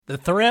The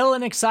thrill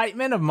and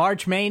excitement of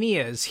March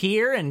Mania is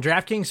here, and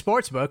DraftKings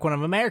Sportsbook, one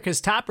of America's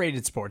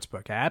top-rated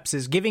sportsbook apps,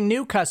 is giving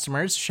new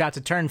customers a shot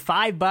to turn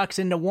 $5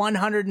 into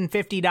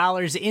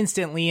 $150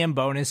 instantly in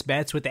bonus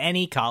bets with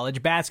any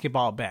college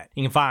basketball bet.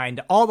 You can find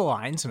all the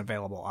lines and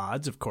available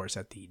odds, of course,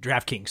 at the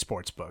DraftKings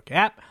Sportsbook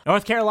app.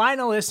 North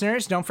Carolina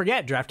listeners, don't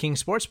forget,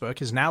 DraftKings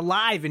Sportsbook is now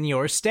live in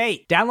your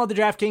state. Download the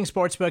DraftKings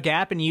Sportsbook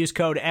app and use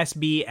code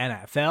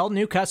SBNFL.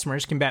 New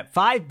customers can bet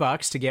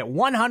 $5 to get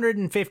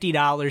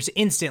 $150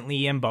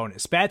 instantly in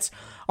bonus bets,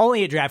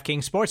 only at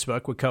DraftKings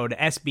Sportsbook with code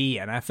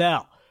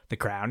SBNFL. The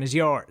crown is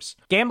yours.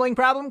 Gambling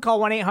problem? Call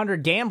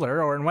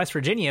 1-800-GAMBLER, or in West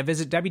Virginia,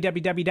 visit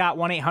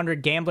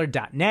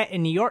www.1800gambler.net.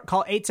 In New York,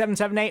 call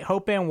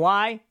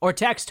 877-8-HOPE-NY or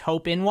text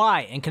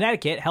HOPE-NY. In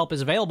Connecticut, help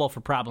is available for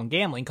problem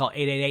gambling. Call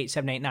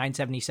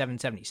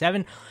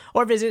 888-789-7777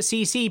 or visit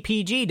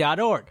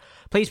ccpg.org.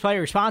 Please play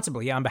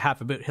responsibly on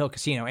behalf of Boot Hill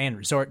Casino and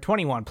Resort.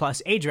 21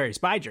 plus, age varies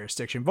by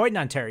jurisdiction. Void in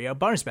Ontario.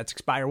 Bonus bets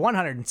expire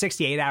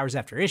 168 hours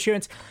after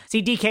issuance.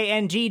 See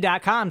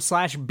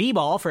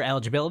dkng.com/bball for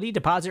eligibility,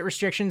 deposit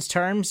restrictions,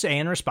 terms,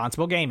 and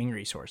responsible gaming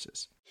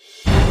resources.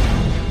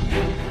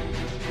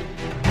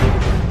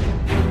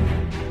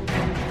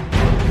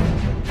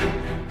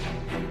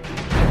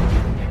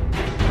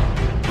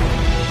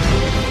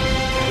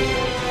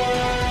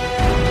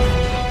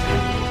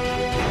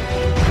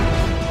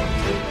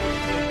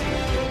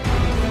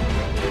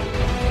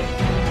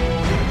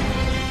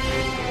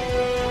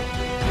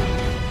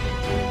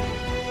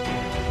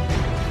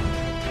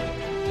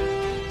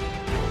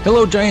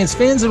 Hello, Giants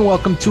fans, and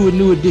welcome to a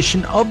new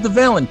edition of the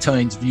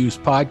Valentine's Views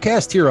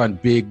podcast here on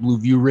Big Blue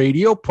View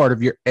Radio, part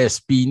of your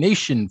SB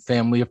Nation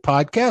family of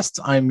podcasts.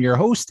 I'm your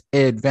host,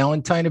 Ed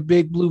Valentine of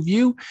Big Blue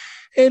View,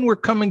 and we're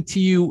coming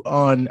to you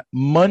on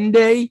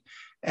Monday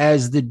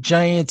as the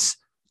Giants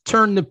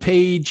turn the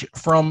page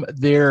from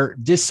their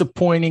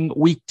disappointing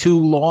Week 2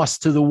 loss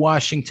to the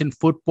Washington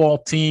football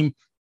team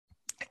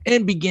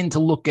and begin to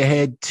look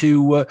ahead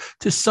to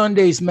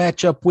Sunday's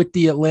matchup with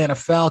the Atlanta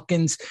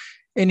Falcons.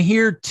 And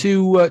here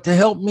to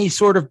help me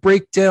sort of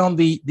break down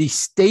the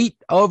state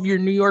of your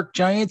New York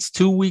Giants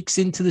 2 weeks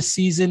into the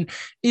season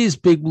is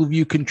Big Blue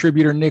View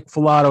contributor Nick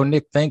Filato.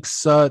 Nick,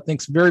 thanks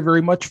very,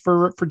 very much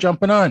for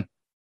jumping on.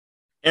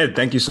 Ed,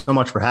 thank you so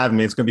much for having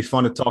me. It's going to be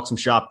fun to talk some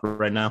shop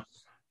right now.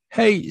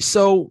 Hey,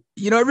 so,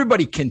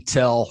 everybody can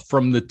tell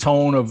from the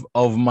tone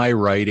of my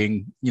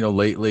writing,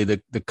 lately,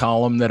 the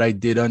column that I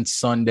did on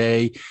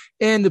Sunday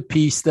and the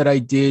piece that I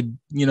did,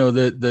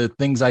 the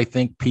things I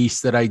think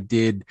piece that I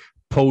did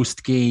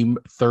post-game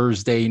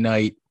Thursday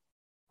night.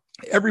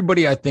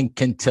 Everybody, I think,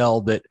 can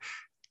tell that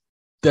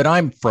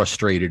I'm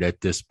frustrated at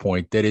this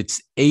point, that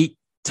it's 8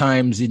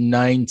 times in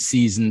 9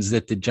 seasons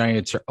that the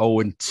Giants are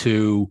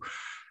 0-2,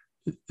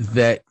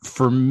 that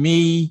for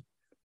me,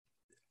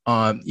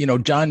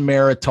 John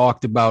Mara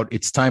talked about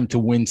it's time to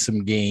win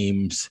some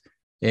games.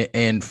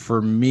 And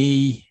for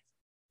me,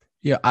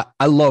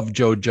 I love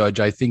Joe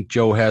Judge. I think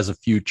Joe has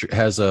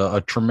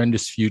a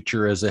tremendous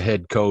future as a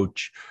head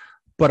coach.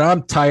 But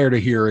I'm tired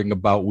of hearing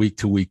about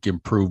week-to-week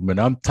improvement.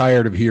 I'm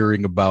tired of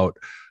hearing about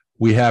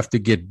we have to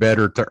get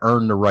better to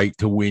earn the right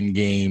to win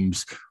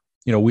games.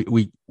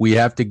 We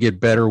have to get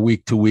better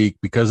week to week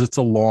because it's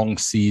a long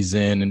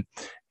season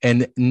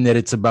and that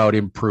it's about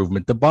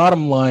improvement. The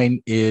bottom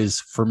line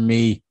is, for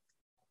me,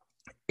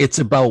 it's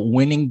about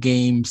winning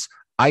games.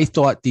 I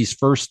thought these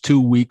first 2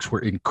 weeks were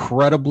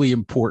incredibly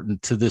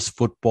important to this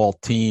football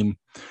team,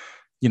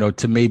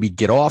 to maybe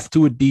get off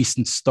to a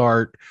decent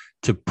start,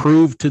 to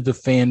prove to the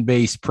fan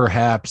base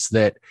perhaps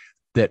that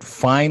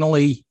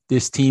finally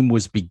this team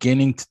was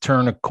beginning to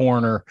turn a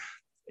corner.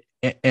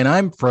 And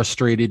I'm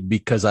frustrated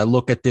because I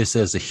look at this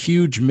as a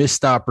huge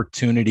missed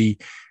opportunity.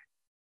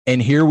 And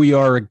here we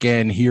are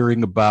again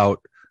hearing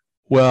about,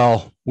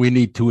 well, we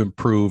need to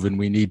improve and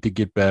we need to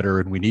get better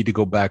and we need to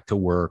go back to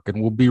work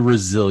and we'll be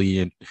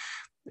resilient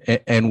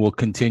and we'll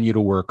continue to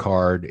work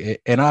hard.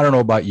 And I don't know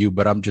about you,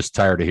 but I'm just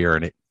tired of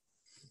hearing it.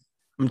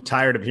 I'm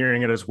tired of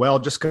hearing it as well,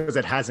 just because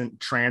it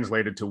hasn't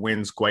translated to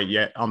wins quite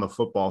yet on the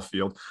football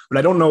field. But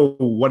I don't know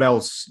what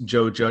else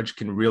Joe Judge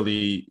can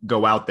really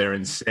go out there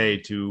and say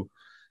to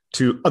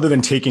other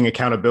than taking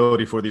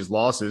accountability for these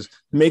losses,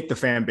 make the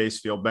fan base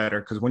feel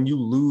better. Because when you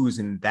lose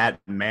in that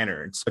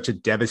manner, it's such a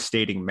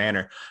devastating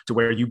manner to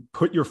where you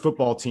put your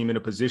football team in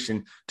a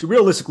position to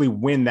realistically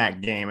win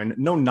that game. And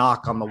no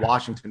knock on the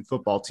Washington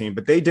football team,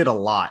 but they did a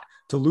lot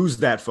to lose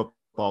that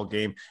football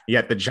game.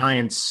 Yet the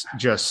Giants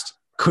just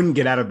couldn't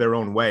get out of their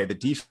own way. The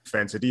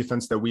defense, a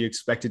defense that we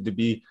expected to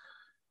be,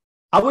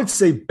 I would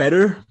say,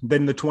 better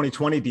than the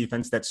 2020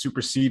 defense that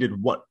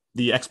superseded what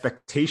the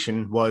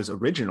expectation was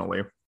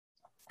originally.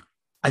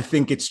 I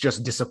think it's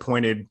just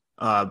disappointed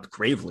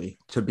gravely,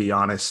 to be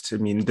honest. I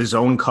mean, the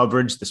zone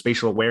coverage, the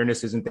spatial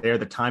awareness isn't there.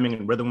 The timing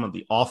and rhythm of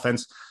the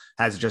offense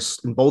has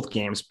just, in both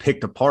games,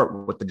 picked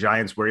apart what the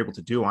Giants were able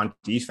to do on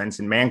defense.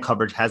 And man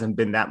coverage hasn't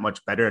been that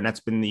much better. And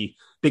that's been the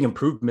big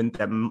improvement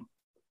that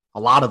a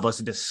lot of us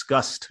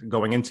discussed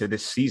going into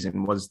this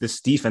season was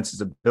this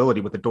defense's ability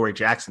with Adoree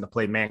Jackson to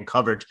play man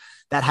coverage.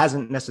 That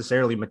hasn't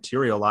necessarily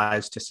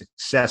materialized to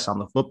success on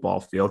the football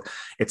field.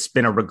 It's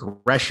been a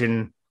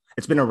regression.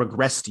 It's been a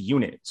regressed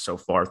unit so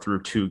far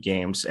through 2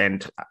 games,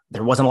 and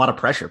there wasn't a lot of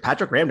pressure.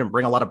 Patrick Graham didn't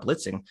bring a lot of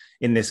blitzing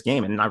in this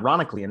game, and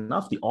ironically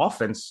enough, the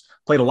offense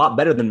played a lot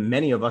better than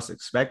many of us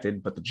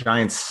expected, but the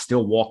Giants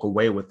still walk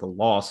away with the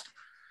loss.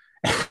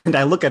 And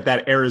I look at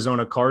that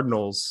Arizona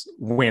Cardinals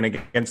win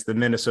against the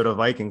Minnesota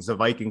Vikings. The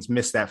Vikings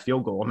missed that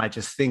field goal. And I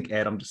just think,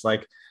 Ed, I'm just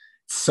like,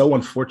 it's so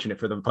unfortunate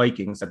for the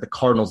Vikings that the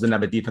Cardinals didn't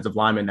have a defensive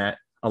lineman that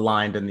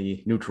aligned in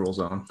the neutral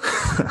zone.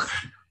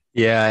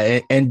 Yeah.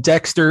 And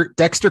Dexter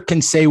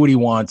can say what he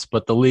wants,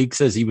 but the league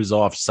says he was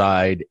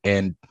offside.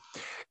 And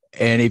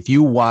if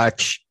you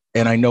watch,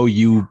 and I know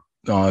you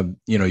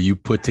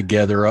put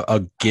together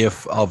a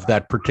GIF of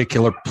that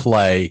particular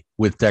play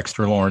with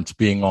Dexter Lawrence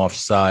being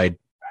offside.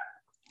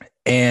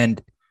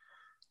 And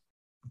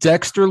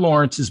Dexter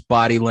Lawrence's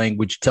body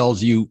language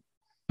tells you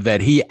that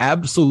he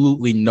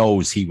absolutely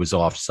knows he was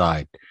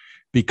offside,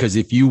 because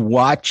if you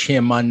watch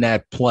him on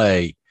that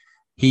play,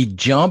 he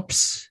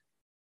jumps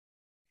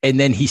and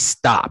then he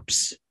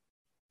stops.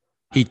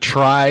 He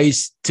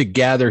tries to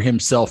gather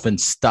himself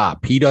and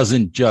stop. He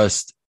doesn't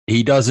just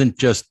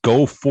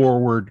go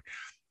forward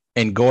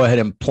and go ahead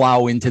and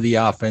plow into the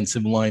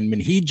offensive lineman.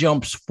 He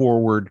jumps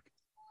forward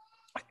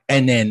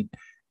and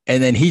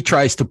then he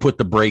tries to put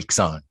the brakes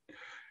on.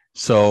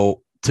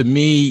 So to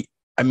me,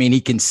 I mean, he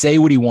can say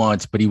what he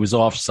wants, but he was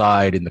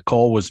offside and the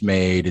call was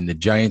made and the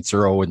Giants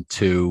are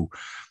 0-2.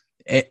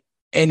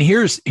 And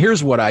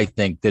here's what I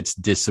think that's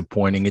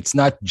disappointing. It's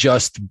not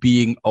just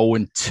being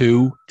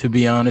 0-2, to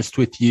be honest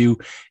with you.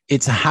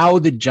 It's how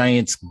the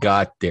Giants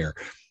got there.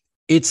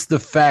 It's the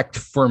fact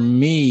for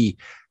me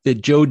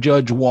that Joe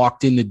Judge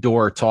walked in the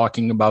door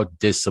talking about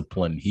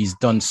discipline. He's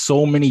done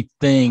so many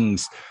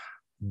things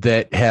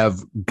that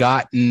have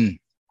gotten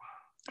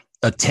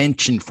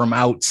attention from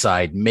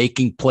outside,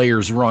 making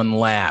players run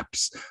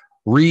laps,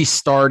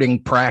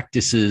 restarting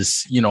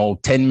practices,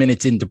 10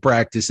 minutes into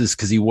practices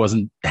because he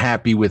wasn't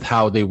happy with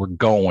how they were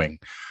going.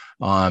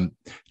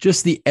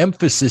 Just the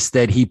emphasis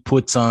that he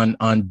puts on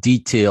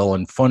detail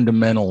and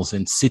fundamentals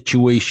and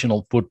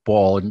situational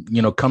football,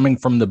 and, coming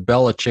from the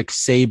Belichick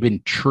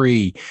Saban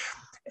tree.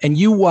 And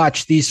you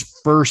watch these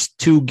first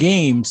 2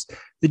 games,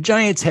 the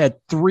Giants had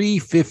 3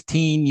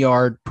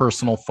 15-yard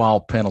personal foul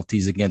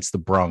penalties against the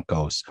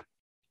Broncos.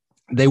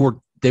 They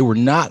were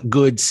not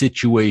good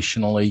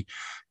situationally.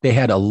 They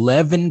had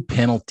 11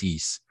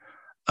 penalties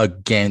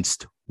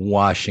against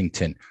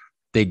Washington.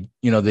 They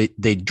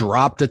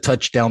dropped a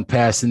touchdown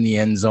pass in the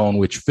end zone,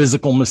 which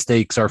physical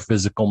mistakes are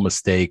physical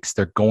mistakes.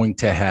 They're going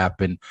to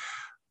happen.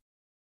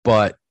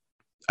 But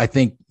I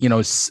think,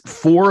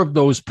 4 of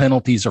those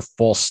penalties are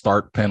false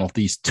start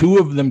penalties. 2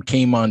 of them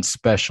came on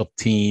special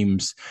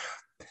teams.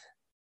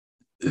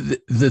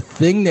 The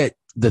thing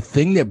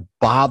that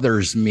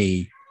bothers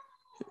me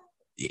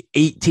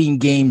 18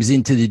 games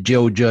into the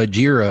Joe Judge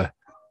era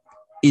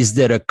is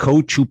that a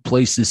coach who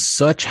places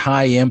such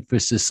high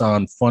emphasis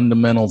on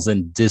fundamentals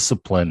and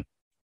discipline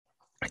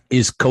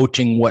is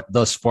coaching what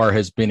thus far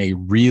has been a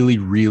really,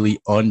 really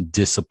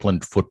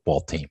undisciplined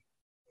football team.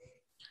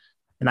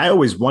 And I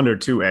always wonder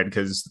too, Ed,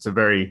 because it's a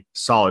very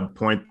solid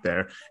point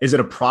there. Is it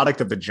a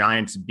product of the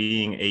Giants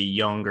being a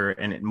younger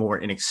and more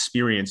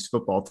inexperienced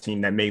football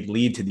team that may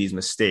lead to these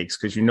mistakes?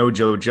 Because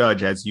Joe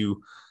Judge, as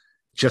you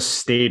just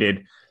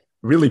stated,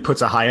 really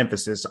puts a high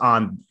emphasis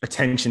on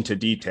attention to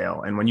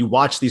detail. And when you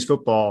watch these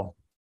football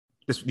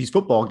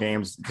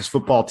games, this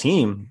football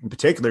team in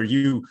particular,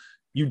 you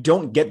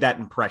don't get that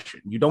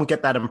impression. You don't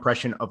get that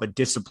impression of a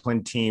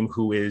disciplined team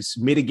who is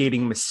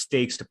mitigating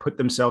mistakes to put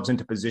themselves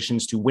into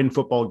positions to win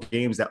football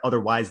games that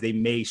otherwise they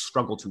may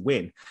struggle to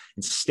win.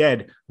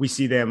 Instead, we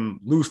see them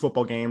lose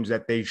football games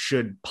that they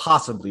should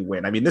possibly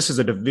win. I mean, this is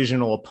a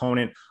divisional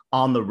opponent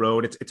on the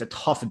road. It's a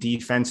tough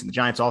defense. And the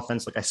Giants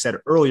offense, like I said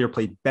earlier,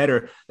 played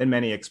better than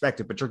many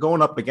expected, but you're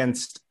going up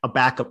against a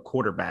backup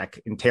quarterback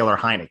in Taylor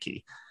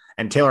Heinicke.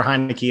 And Taylor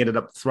Heinicke ended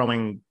up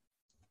throwing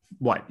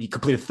he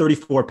completed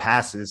 34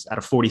 passes out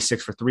of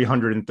 46 for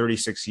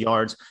 336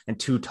 yards and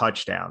 2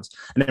 touchdowns.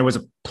 And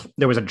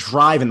there was a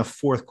drive in the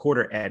fourth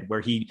quarter, Ed,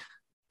 where he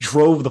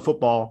drove the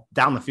football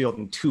down the field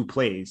in 2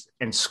 plays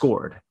and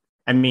scored.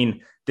 I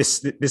mean,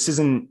 this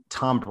isn't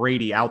Tom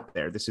Brady out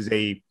there. This is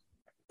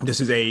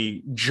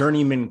a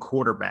journeyman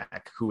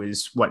quarterback who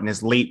is in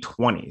his late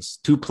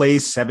 20s. 2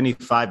 plays,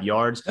 75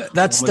 yards.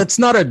 That's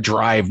not a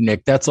drive,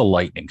 Nick. That's a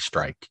lightning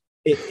strike.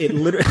 It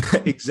literally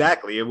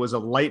exactly. It was a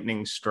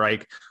lightning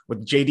strike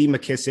with J.D.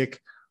 McKissick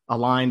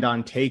aligned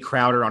on Tay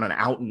Crowder on an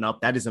out and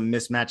up. That is a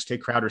mismatch. Tay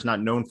Crowder is not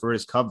known for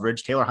his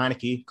coverage. Taylor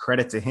Heinicke,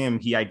 credit to him,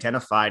 he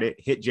identified it,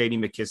 hit J.D.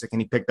 McKissick, and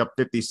he picked up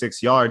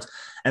 56 yards.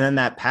 And then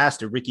that pass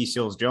to Ricky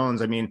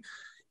Seals-Jones. I mean,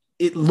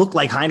 it looked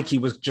like Heinicke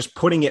was just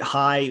putting it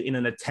high in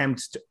an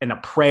attempt and a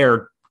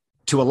prayer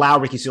to allow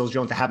Ricky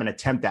Seals-Jones to have an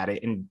attempt at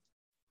it. And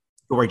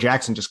Adoree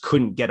Jackson just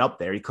couldn't get up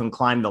there. He couldn't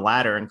climb the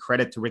ladder, and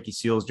credit to Ricky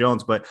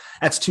Seals-Jones, but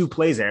that's 2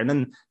 plays there. And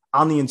then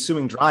on the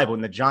ensuing drive, when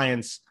the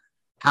Giants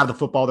have the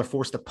football, they're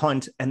forced to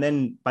punt, and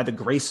then by the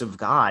grace of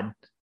God,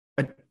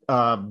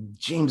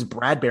 James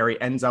Bradberry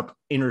ends up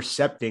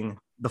intercepting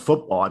the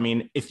football. I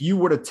mean, if you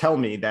were to tell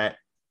me that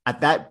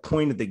at that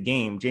point of the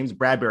game, James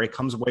Bradberry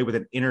comes away with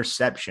an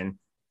interception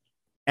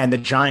and the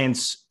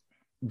Giants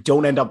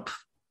don't end up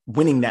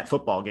winning that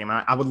football game,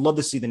 I would love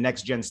to see the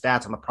next gen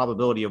stats on the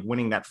probability of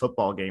winning that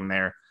football game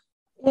there.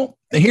 Well,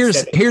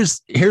 here's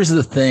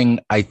the thing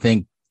I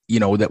think,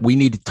 that we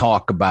need to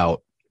talk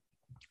about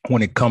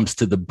when it comes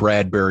to the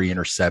Bradberry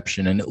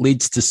interception, and it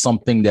leads to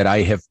something that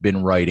I have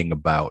been writing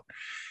about.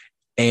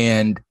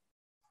 And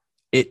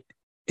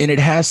it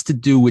has to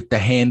do with the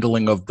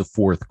handling of the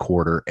fourth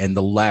quarter and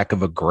the lack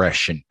of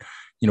aggression,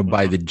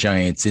 by the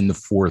Giants in the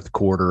fourth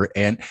quarter.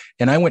 And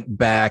I went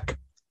back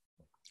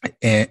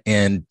and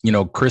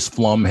Chris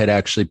Flum had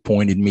actually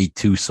pointed me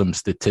to some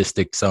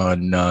statistics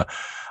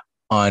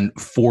on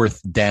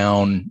fourth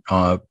down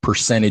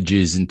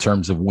percentages in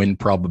terms of win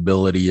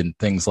probability and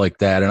things like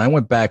that. And I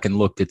went back and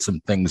looked at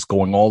some things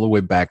going all the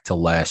way back to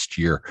last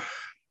year.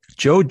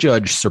 Joe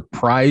Judge,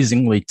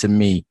 surprisingly to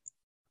me,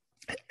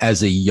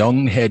 as a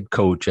young head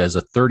coach, as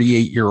a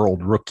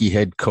 38-year-old rookie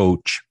head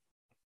coach,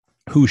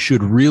 who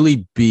should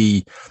really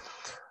be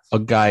a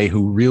guy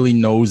who really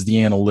knows the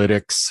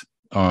analytics,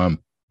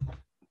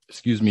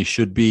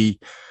 should be,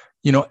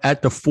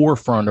 at the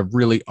forefront of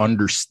really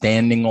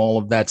understanding all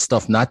of that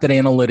stuff. Not that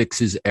analytics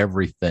is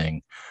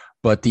everything,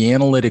 but the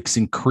analytics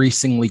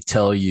increasingly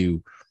tell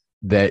you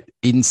that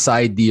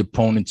inside the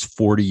opponent's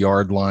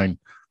 40-yard line,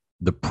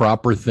 the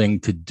proper thing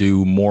to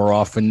do more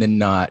often than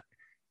not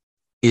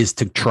is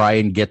to try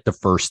and get the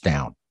first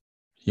down.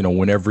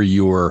 Whenever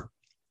you're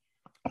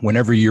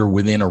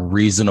within a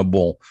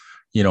reasonable,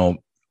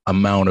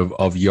 amount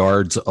of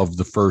yards of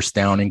the first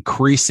down,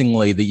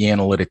 increasingly the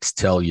analytics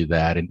tell you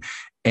that.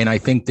 And I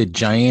think the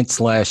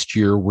Giants last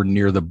year were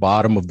near the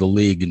bottom of the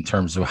league in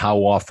terms of how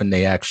often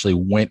they actually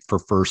went for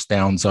first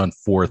downs on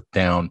fourth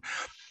down.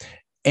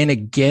 And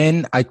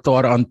again, I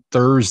thought on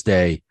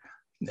Thursday,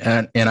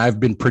 and I've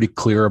been pretty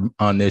clear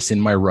on this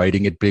in my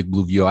writing at Big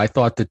Blue View, I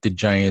thought that the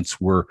Giants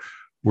were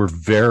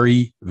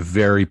very,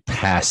 very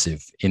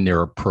passive in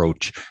their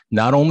approach,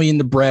 not only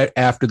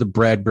after the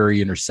Bradberry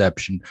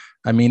interception.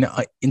 I mean,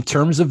 in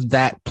terms of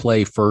that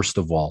play, first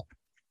of all,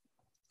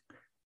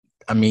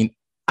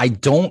 I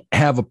don't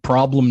have a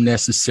problem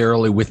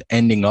necessarily with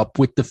ending up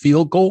with the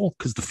field goal,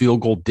 because the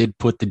field goal did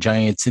put the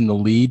Giants in the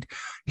lead.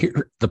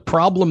 Here, the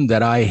problem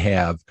that I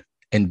have,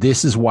 and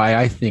this is why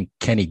I think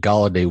Kenny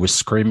Golladay was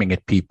screaming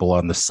at people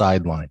on the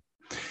sideline,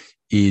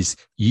 is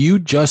you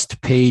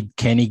just paid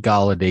Kenny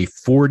Golladay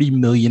 $40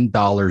 million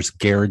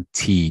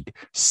guaranteed,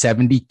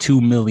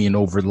 $72 million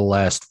over the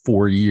last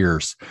 4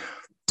 years,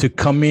 to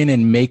come in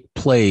and make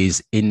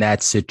plays in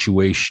that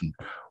situation.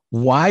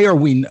 Why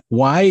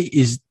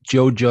is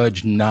Joe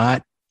Judge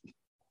not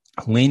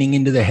leaning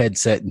into the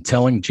headset and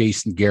telling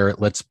Jason Garrett,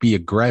 let's be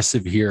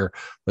aggressive here,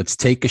 let's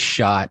take a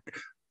shot,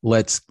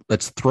 let's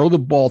throw the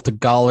ball to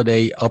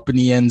Golladay up in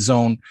the end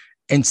zone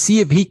and see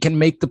if he can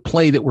make the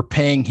play that we're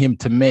paying him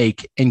to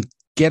make and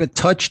get a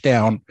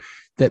touchdown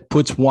that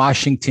puts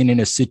Washington in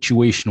a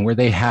situation where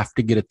they have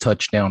to get a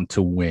touchdown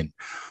to win.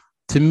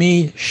 To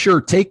me, sure,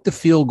 take the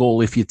field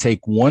goal if you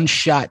take one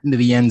shot into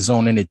the end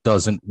zone and it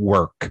doesn't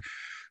work.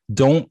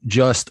 Don't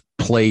just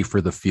play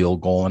for the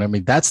field goal.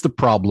 And that's the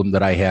problem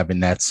that I have in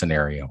that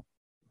scenario.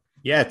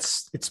 Yeah,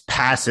 it's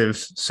passive,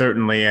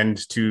 certainly. And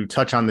to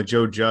touch on the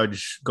Joe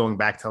Judge going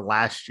back to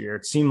last year,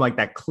 it seemed like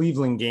that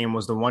Cleveland game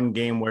was the one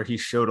game where he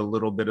showed a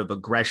little bit of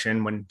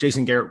aggression when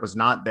Jason Garrett was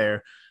not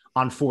there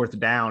on fourth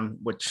down,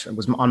 which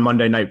was on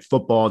Monday Night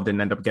Football,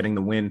 didn't end up getting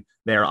the win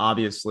there,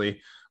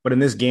 obviously. But in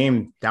this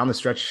game, down the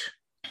stretch,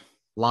 a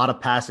lot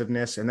of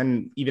passiveness. And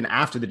then even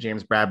after the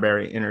James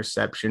Bradberry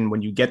interception,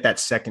 when you get that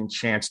second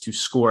chance to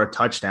score a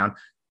touchdown,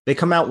 they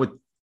come out with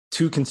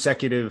 2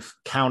 consecutive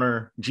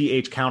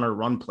GH counter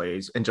run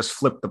plays and just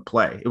flip the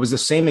play. It was the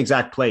same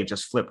exact play,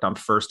 just flipped on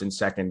first and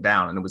second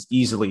down. And it was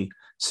easily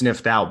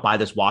sniffed out by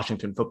this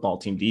Washington football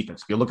team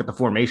defense. If you look at the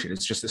formation,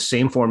 it's just the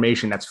same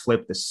formation that's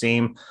flipped, the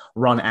same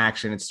run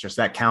action. It's just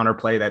that counter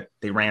play that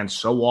they ran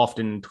so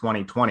often in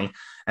 2020.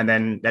 And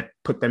then that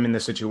put them in the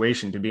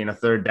situation to be in a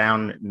third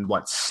down in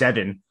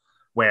 7,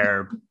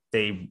 where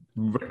they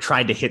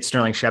tried to hit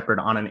Sterling Shepard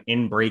on an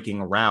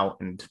in-breaking route,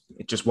 and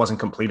it just wasn't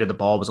completed. The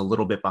ball was a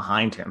little bit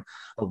behind him.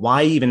 But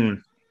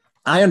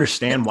I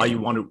understand why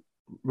you want to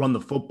run the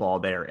football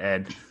there,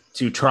 Ed,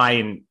 to try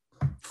and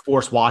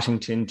force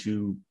Washington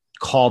to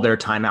call their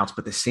timeouts.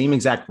 But the same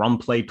exact run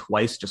play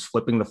twice, just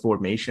flipping the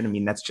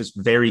formation, that's just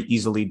very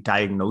easily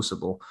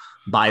diagnosable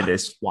by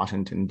this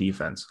Washington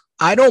defense.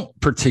 I don't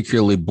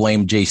particularly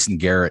blame Jason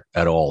Garrett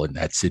at all in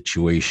that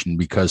situation,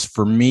 because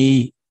for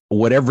me,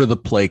 whatever the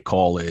play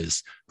call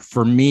is,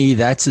 for me,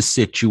 that's a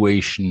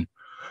situation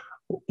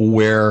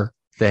where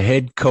the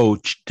head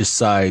coach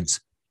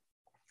decides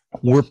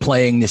we're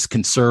playing this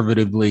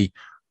conservatively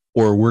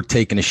or we're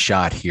taking a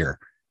shot here.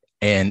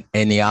 And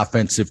the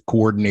offensive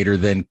coordinator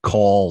then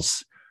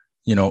calls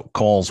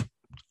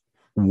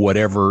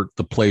whatever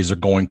the plays are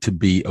going to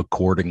be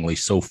accordingly.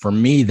 So for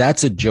me,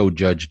 that's a Joe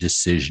Judge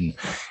decision.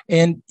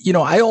 And,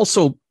 I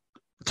also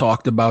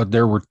talked about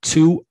there were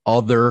two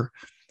other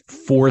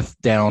fourth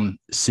down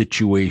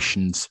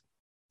situations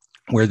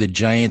where the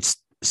Giants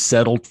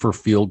settled for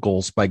field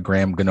goals by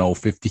Graham Gano,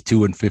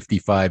 52 and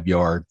 55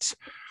 yards.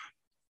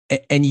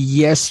 And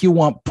yes, you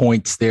want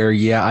points there.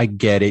 Yeah, I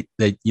get it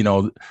that,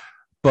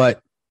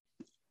 but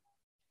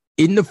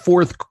in the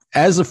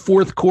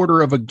fourth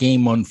quarter of a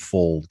game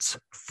unfolds,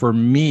 for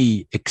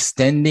me,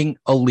 extending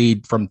a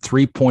lead from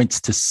 3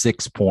 points to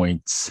 6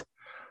 points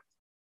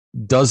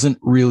doesn't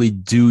really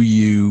do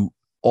you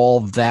all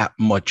that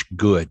much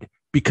good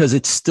because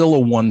it's still a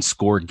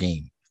one-score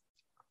game.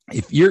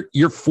 If you're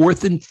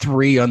 4th and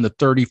 3 on the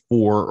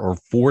 34 or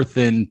 4th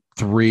and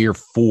 3 or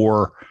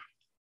 4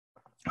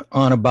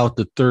 on about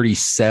the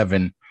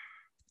 37,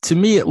 to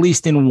me, at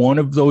least in one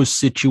of those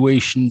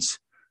situations,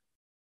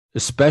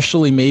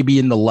 especially maybe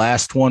in the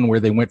last one where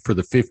they went for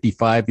the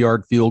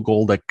 55-yard field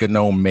goal that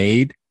Gano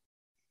made,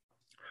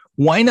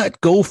 why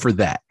not go for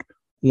that?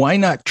 Why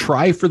not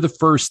try for the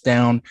first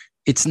down?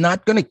 It's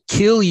not going to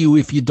kill you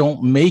if you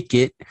don't make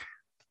it.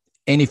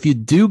 And if you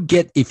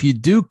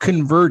do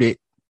convert it,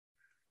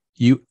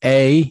 you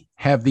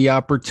have the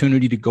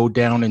opportunity to go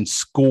down and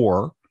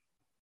score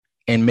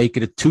and make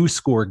it a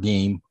 2-score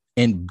game.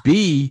 And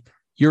B,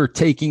 you're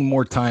taking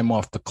more time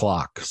off the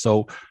clock.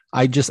 So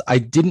I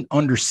didn't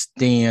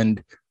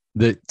understand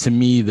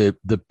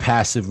the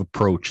passive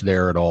approach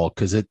there at all.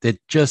 Cause it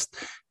just,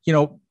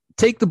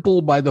 take the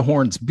bull by the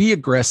horns, be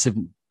aggressive,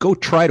 go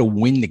try to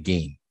win the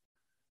game.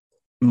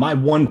 My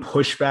one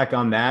pushback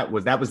on that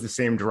was the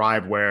same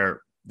drive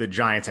where the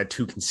Giants had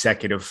 2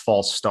 consecutive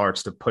false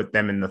starts to put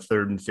them in the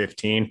 3rd and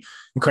 15.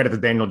 And credit to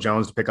Daniel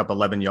Jones to pick up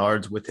 11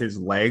 yards with his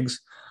legs.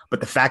 But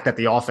the fact that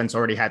the offense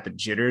already had the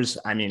jitters,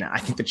 I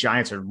think the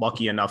Giants are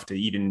lucky enough to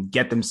even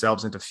get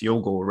themselves into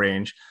field goal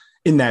range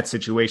in that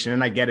situation.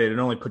 And I get it. It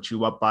only puts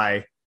you up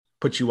by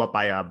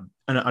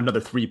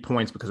another 3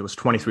 points because it was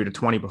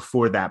 23-20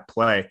 before that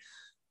play.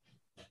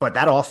 But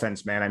that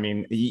offense,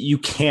 man, you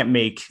can't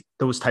make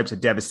those types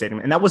of devastating.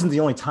 And that wasn't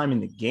the only time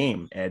in the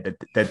game, Ed,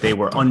 that they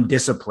were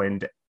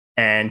undisciplined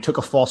and took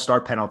a false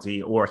start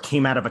penalty or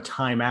came out of a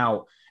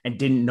timeout and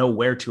didn't know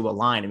where to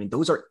align.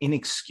 Those are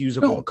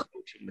inexcusable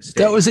coaching mistakes.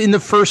 That was in the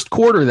first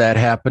quarter that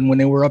happened when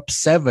they were up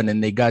 7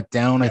 and they got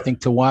down, I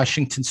think, to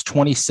Washington's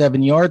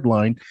 27-yard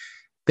line.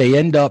 They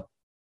end up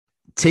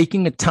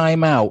taking a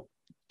timeout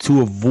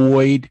to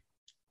avoid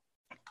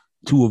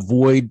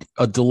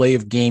a delay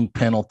of game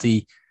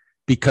penalty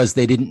because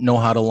they didn't know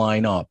how to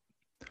line up.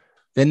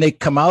 Then they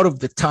come out of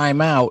the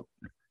timeout.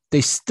 They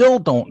still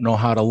don't know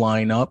how to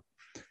line up.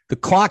 The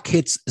clock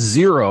hits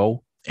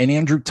 0 and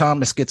Andrew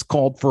Thomas gets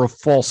called for a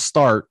false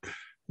start,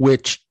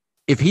 which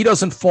if he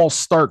doesn't false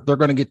start, they're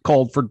going to get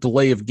called for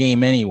delay of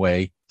game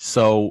anyway.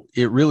 So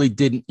it really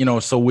didn't,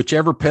 so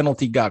whichever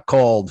penalty got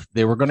called,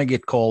 they were going to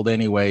get called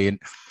anyway.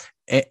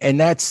 And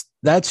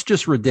that's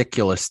just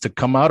ridiculous to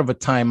come out of a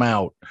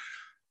timeout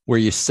where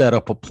you set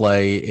up a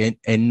play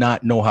and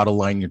not know how to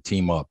line your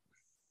team up.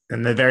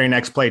 And the very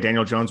next play,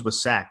 Daniel Jones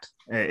was sacked.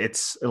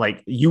 It's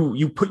like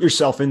you put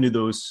yourself into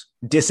those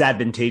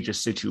disadvantageous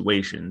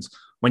situations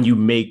when you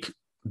make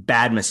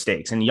bad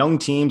mistakes. And young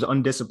teams,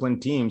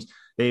 undisciplined teams,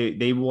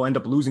 they will end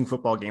up losing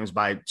football games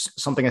by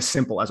something as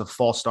simple as a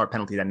false start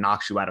penalty that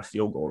knocks you out of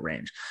field goal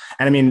range.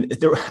 And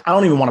I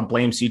don't even want to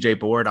blame CJ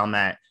Board on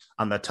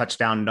the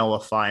touchdown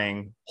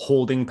nullifying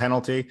holding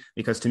penalty,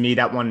 because to me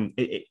that one,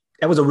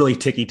 that was a really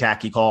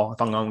ticky-tacky call,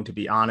 if I'm going to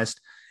be honest.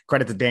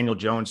 Credit to Daniel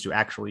Jones to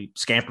actually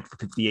scamper for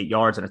 58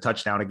 yards and a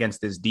touchdown against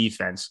this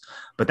defense.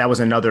 But that was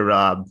another,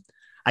 I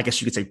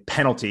guess you could say,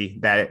 penalty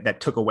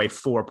that took away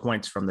 4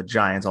 points from the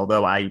Giants,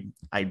 although I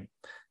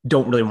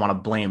don't really want to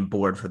blame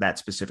Board for that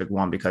specific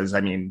one because,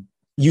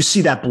 you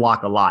see that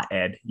block a lot,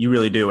 Ed. You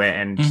really do.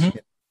 And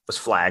It was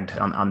flagged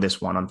on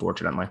this one,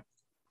 unfortunately.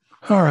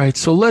 All right,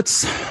 so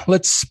let's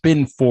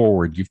spin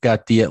forward. You've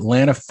got the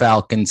Atlanta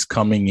Falcons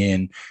coming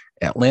in.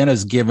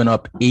 Atlanta's given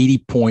up 80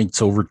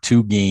 points over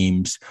 2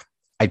 games.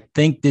 I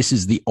think this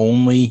is the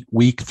only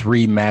week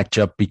 3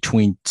 matchup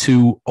between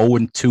 2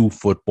 0-2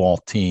 football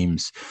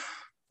teams.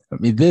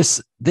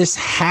 This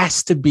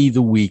has to be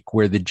the week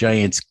where the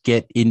Giants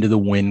get into the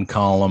win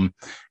column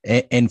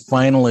and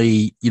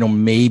finally,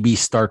 maybe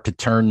start to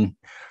turn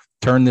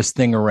this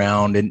thing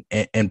around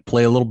and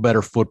play a little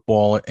better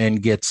football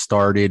and get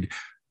started.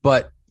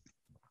 But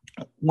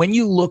when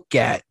you look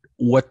at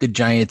what the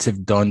Giants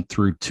have done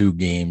through 2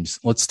 games,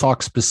 let's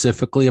talk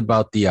specifically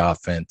about the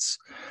offense.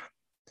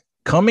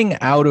 Coming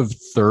out of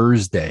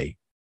Thursday,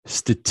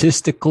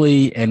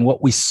 statistically, and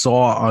what we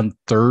saw on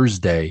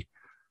Thursday,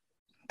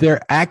 there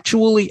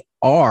actually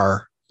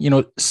are,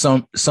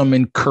 some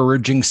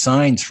encouraging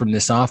signs from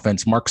this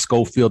offense. Mark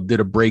Schofield did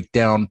a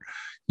breakdown,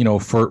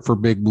 for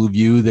Big Blue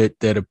View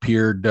that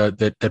appeared,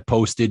 that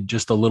posted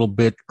just a little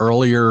bit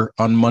earlier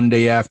on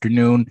Monday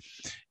afternoon.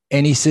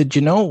 And he said,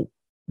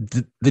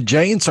 the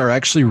Giants are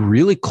actually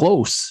really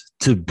close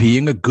to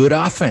being a good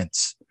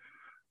offense,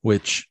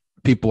 which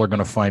people are going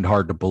to find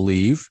hard to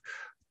believe.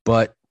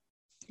 But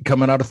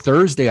coming out of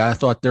Thursday, I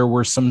thought there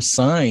were some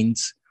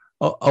signs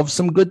of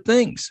some good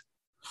things.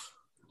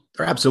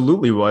 There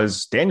absolutely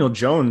was. Daniel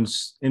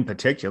Jones in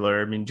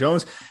particular. I mean,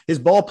 Jones, his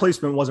ball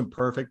placement wasn't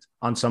perfect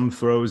on some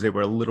throws. They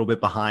were a little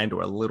bit behind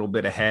or a little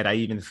bit ahead. I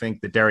even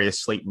think the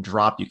Darius Slayton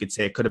drop, you could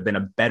say it could have been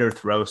a better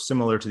throw,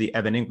 similar to the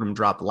Evan Ingram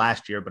drop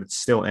last year, but it's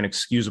still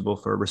inexcusable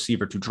for a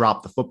receiver to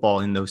drop the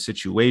football in those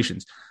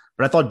situations.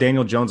 But I thought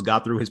Daniel Jones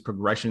got through his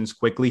progressions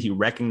quickly. He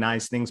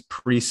recognized things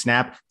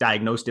pre-snap,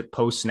 diagnosed it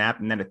post-snap,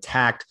 and then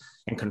attacked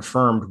and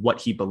confirmed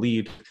what he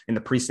believed in the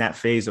pre-snap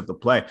phase of the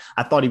play.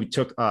 I thought he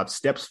took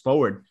steps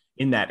forward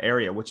in that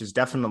area, which is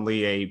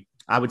definitely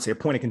I would say a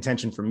point of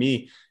contention for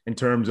me in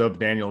terms of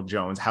Daniel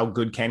Jones. How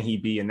good can he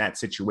be in that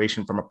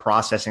situation from a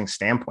processing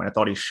standpoint? I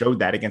thought he showed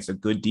that against a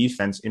good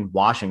defense in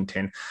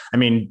Washington. I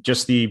mean,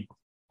 just the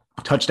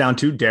touchdown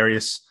to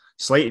Darius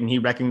Slayton, he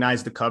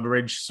recognized the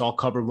coverage, saw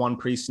cover one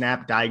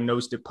pre-snap,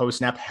 diagnosed it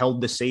post-snap, held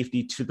the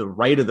safety to the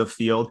right of the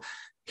field,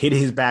 hit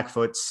his back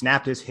foot,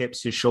 snapped his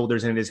hips, his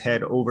shoulders, and his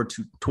head over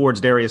towards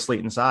Darius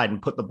Slayton's side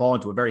and put the ball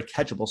into a very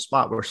catchable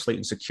spot where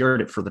Slayton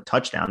secured it for the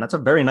touchdown. That's a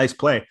very nice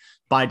play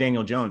by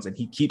Daniel Jones, and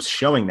he keeps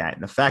showing that.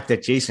 And the fact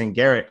that Jason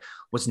Garrett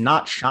was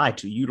not shy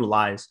to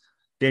utilize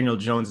Daniel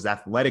Jones'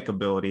 athletic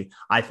ability,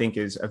 I think,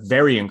 is a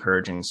very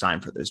encouraging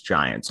sign for this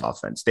Giants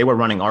offense. They were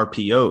running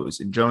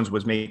RPOs, and Jones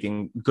was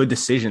making good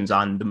decisions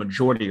on the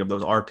majority of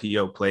those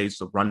RPO plays,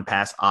 the run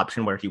pass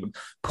option where he would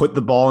put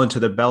the ball into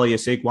the belly of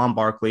Saquon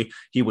Barkley.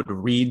 He would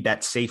read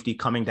that safety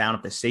coming down.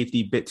 If the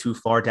safety bit too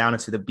far down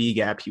into the B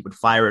gap, he would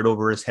fire it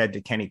over his head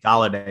to Kenny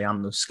Golladay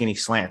on those skinny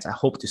slants. I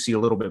hope to see a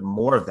little bit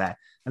more of that.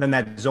 And then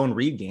that zone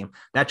read game,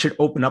 that should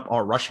open up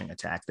our rushing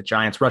attack, the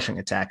Giants rushing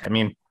attack. I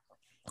mean,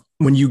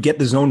 when you get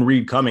the zone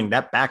read coming,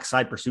 that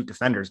backside pursuit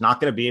defender is not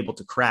going to be able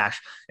to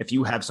crash if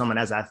you have someone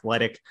as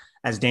athletic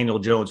as Daniel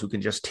Jones who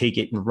can just take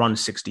it and run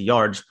 60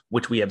 yards,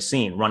 which we have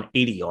seen, run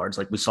 80 yards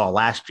like we saw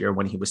last year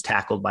when he was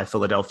tackled by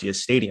Philadelphia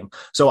Stadium.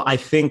 So I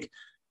think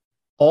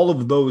all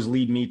of those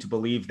lead me to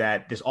believe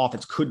that this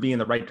offense could be in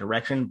the right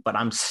direction, but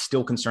I'm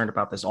still concerned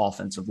about this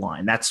offensive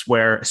line. That's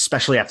where,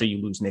 especially after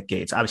you lose Nick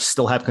Gates, I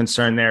still have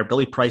concern there.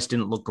 Billy Price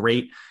didn't look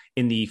great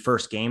in the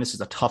first game. This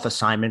is a tough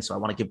assignment, so I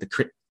want to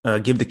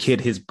give the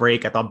kid his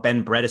break. I thought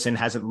Ben Bredesen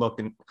hasn't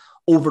looked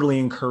overly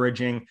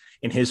encouraging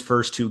in his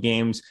first two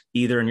games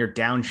either, and you're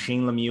down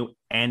Shane Lemieux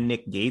and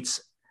Nick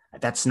Gates.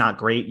 That's not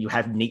great. You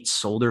have Nate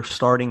Solder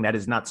starting. That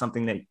is not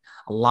something that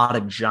a lot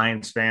of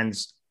Giants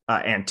fans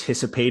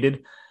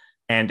anticipated.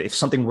 And if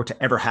something were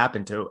to ever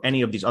happen to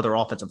any of these other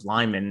offensive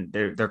linemen,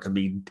 there could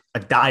be a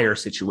dire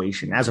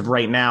situation. As of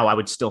right now, I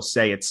would still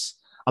say it's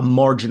a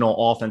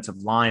marginal offensive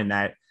line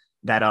that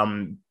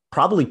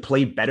probably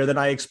played better than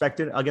I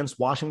expected against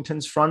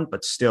Washington's front,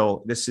 but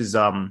still, this is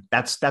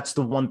that's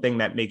the one thing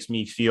that makes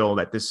me feel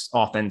that this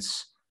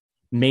offense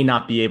may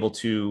not be able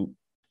to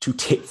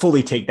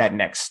fully take that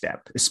next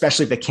step,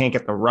 especially if they can't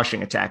get the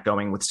rushing attack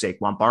going with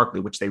Saquon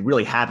Barkley, which they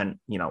really haven't,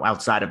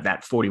 outside of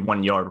that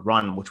 41-yard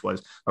run, which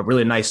was a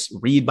really nice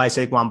read by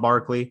Saquon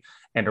Barkley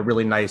and a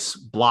really nice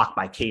block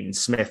by Kaden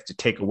Smith to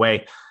take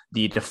away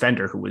the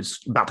defender who was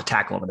about to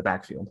tackle him in the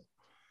backfield.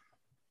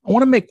 I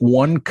want to make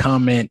one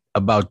comment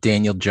about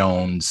Daniel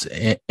Jones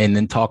and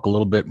then talk a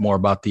little bit more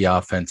about the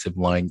offensive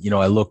line.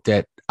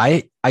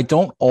 I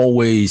don't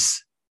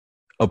always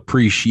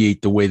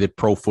appreciate the way that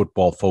Pro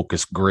Football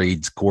Focus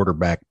grades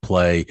quarterback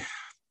play.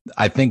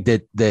 I think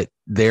that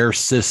their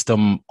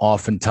system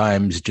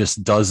oftentimes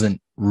just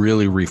doesn't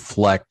really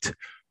reflect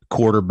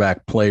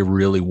quarterback play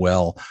really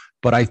well.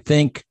 But I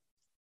think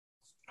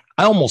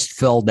I almost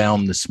fell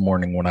down this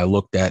morning when I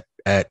looked at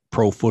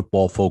Pro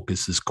Football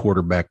Focus's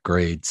quarterback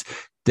grades.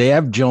 They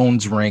have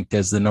Jones ranked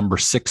as the number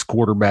 6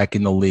 quarterback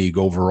in the league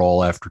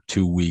overall after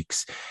 2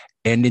 weeks.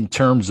 And in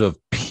terms of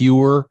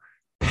pure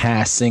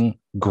passing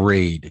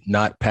grade,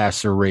 not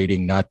passer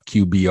rating, not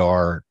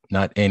QBR,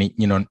 not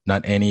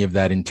any of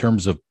that, in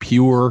terms of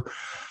pure,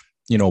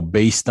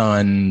 based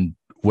on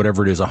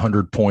whatever it is,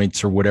 100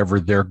 points or whatever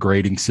their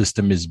grading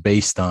system is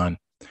based on,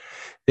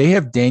 they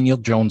have Daniel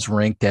Jones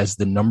ranked as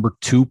the number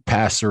 2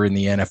 passer in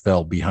the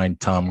NFL behind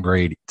Tom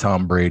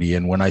Brady.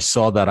 And when I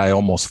saw that, I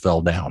almost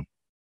fell down.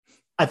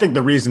 I think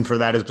the reason for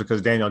that is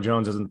because Daniel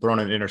Jones hasn't thrown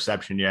an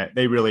interception yet.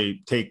 They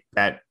really take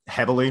that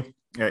heavily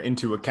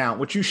into account,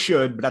 which you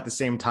should, but at the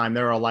same time,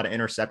 there are a lot of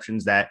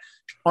interceptions that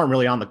aren't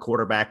really on the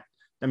quarterback.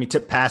 I mean,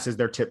 tip passes,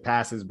 they're tip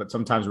passes, but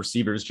sometimes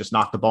receivers just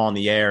knock the ball in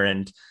the air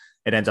and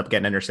it ends up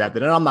getting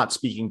intercepted. And I'm not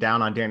speaking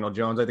down on Daniel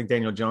Jones. I think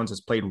Daniel Jones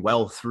has played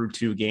well through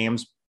 2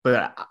 games,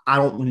 but I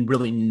don't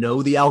really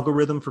know the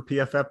algorithm for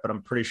PFF, but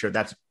I'm pretty sure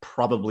that's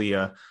probably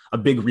a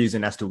big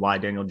reason as to why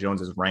Daniel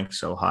Jones is ranked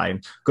so high.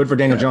 And good for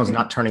Daniel Jones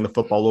not turning the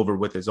football over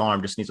with his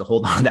arm, just needs to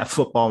hold on to that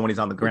football when he's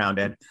on the ground,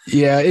 Ed.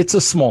 Yeah, it's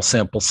a small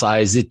sample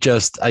size. I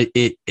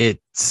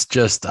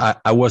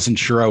wasn't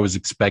sure I was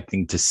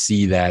expecting to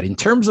see that. In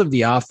terms of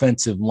the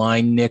offensive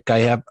line, Nick, I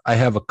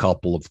have a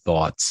couple of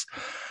thoughts.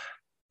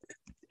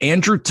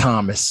 Andrew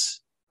Thomas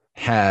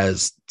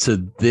has,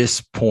 to this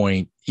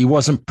point, he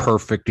wasn't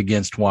perfect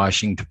against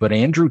Washington, but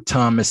Andrew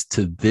Thomas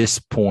to this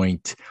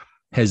point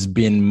has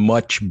been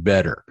much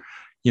better.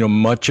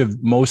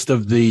 most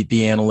of the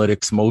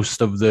analytics,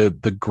 most of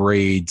the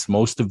grades,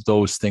 most of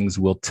those things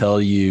will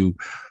tell you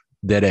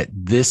that at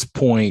this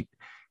point,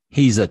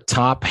 he's a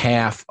top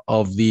half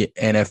of the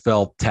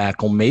NFL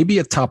tackle, maybe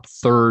a top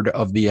third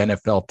of the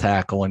NFL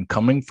tackle. And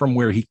coming from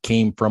where he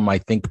came from, I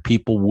think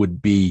people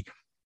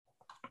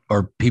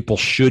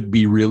should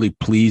be really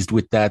pleased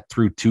with that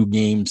through 2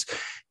 games.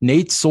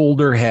 Nate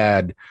Solder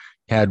had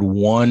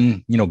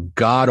one,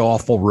 god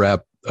awful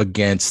rep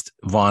against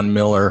Von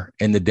Miller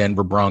and the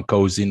Denver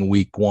Broncos in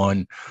week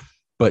 1.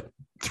 But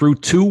through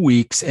 2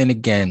 weeks, and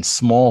again,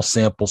 small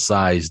sample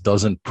size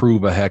doesn't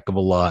prove a heck of a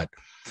lot.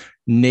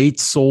 Nate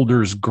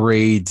Solder's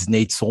grades,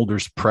 Nate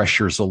Solder's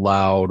pressures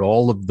allowed,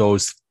 all of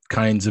those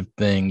kinds of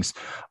things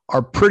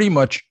are pretty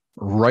much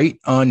right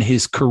on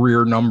his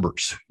career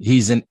numbers.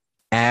 He's an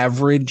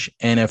average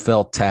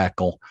NFL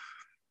tackle,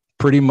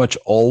 pretty much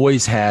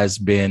always has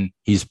been.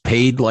 He's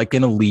paid like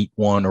an elite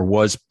one, or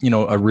was,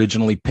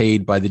 originally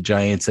paid by the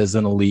Giants as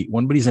an elite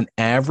one, but he's an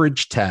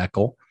average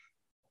tackle,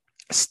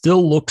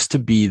 still looks to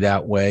be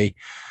that way.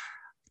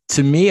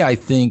 To me, I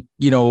think,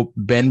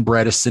 Ben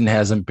Bredeson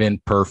hasn't been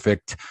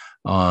perfect.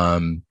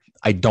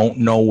 I don't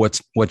know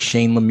what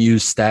Shane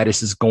Lemieux's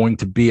status is going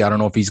to be. I don't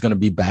know if he's going to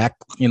be back,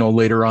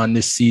 later on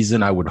this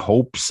season. I would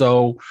hope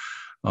so.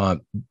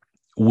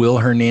 Will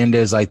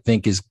Hernandez, I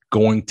think, is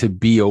going to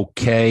be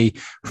okay.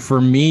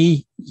 For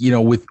me,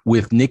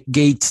 with Nick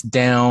Gates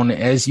down,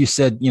 as you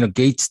said,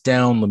 Gates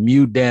down,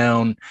 Lemieux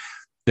down,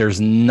 there's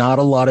not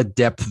a lot of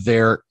depth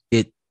there.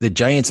 The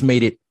Giants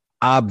made it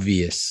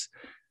obvious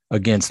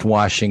against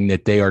Washington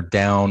that they are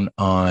down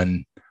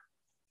on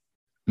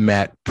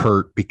Matt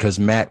Peart because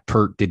Matt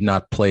Peart did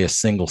not play a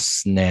single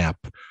snap.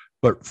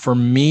 But for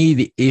me,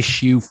 the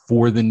issue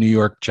for the New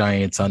York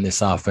Giants on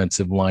this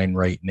offensive line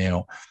right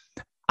now,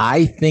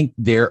 I think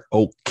they're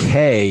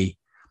okay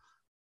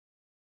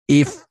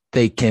if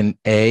they can,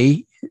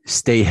 A,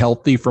 stay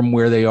healthy from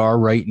where they are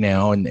right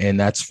now, and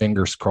that's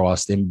fingers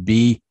crossed, and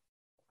B,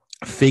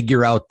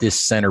 figure out this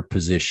center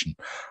position.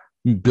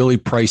 Billy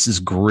Price's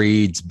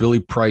grades. Billy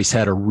Price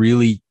had a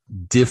really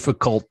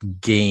difficult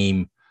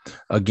game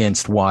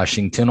against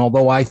Washington,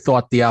 although I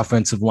thought the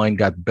offensive line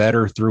got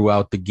better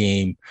throughout the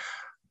game.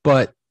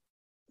 But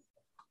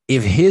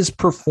if his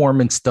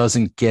performance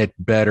doesn't get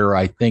better,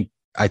 I think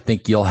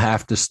you'll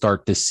have to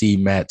start to see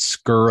Matt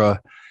Skura,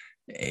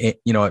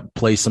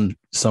 play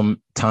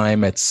some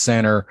time at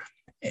center.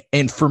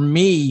 And for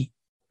me,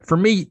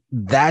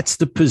 that's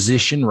the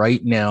position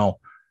right now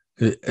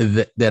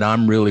that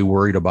I'm really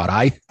worried about.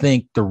 I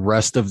think the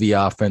rest of the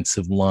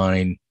offensive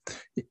line,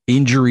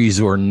 injuries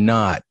or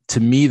not, to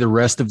me, the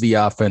rest of the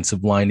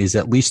offensive line is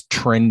at least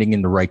trending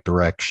in the right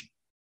direction.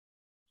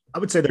 I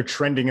would say they're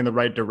trending in the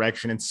right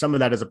direction, and some of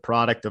that is a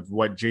product of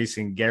what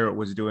Jason Garrett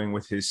was doing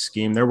with his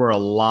scheme. There were a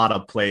lot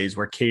of plays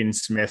where Caden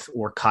Smith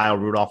or Kyle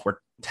Rudolph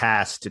were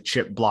tasked to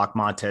chip block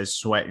Montez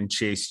Sweat and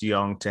Chase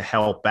Young to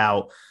help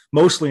out,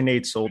 mostly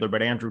Nate Solder,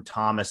 but Andrew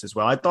Thomas as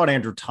well. I thought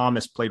Andrew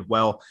Thomas played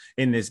well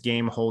in this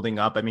game, holding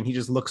up. I mean, he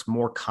just looks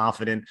more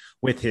confident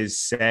with his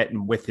set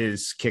and with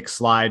his kick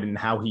slide and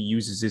how he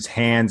uses his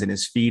hands and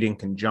his feet in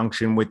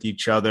conjunction with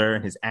each other.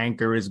 And his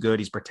anchor is good.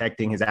 He's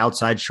protecting his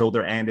outside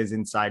shoulder and his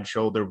inside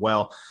shoulder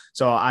well.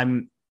 So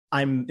I'm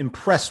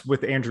impressed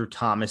with Andrew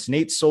Thomas.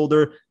 Nate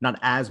Solder, not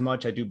as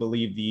much. I do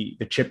believe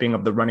the chipping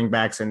of the running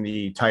backs and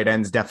the tight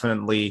ends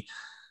definitely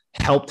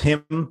helped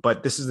him,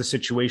 but this is the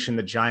situation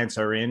the Giants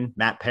are in.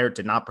 Matt Peart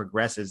did not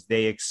progress as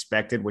they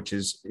expected, which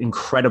is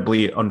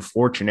incredibly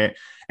unfortunate.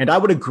 And I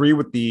would agree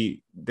with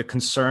the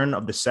concern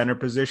of the center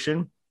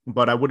position,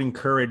 but I would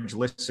encourage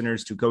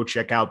listeners to go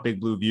check out Big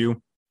Blue View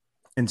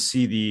and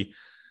see the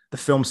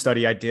film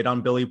study I did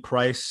on Billy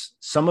Price.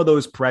 Some of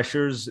those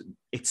pressures,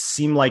 it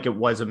seemed like it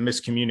was a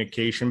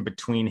miscommunication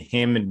between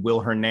him and Will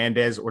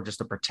Hernandez, or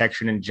just a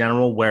protection in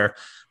general, where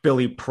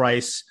Billy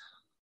Price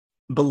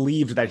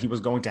believed that he was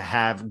going to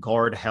have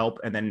guard help,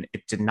 and then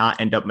it did not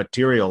end up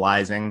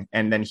materializing.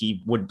 And then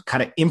he would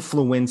kind of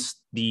influence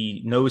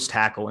the nose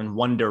tackle in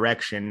one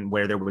direction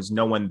where there was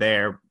no one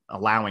there,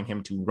 allowing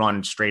him to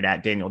run straight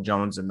at Daniel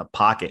Jones in the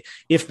pocket.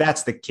 If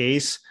that's the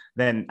case,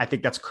 then I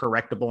think that's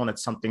correctable, and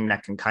it's something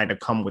that can kind of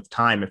come with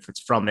time if it's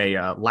from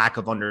a lack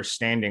of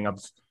understanding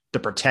of the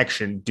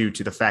protection due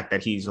to the fact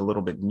that he's a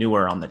little bit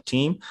newer on the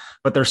team.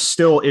 But there's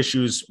still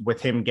issues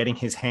with him getting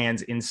his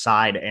hands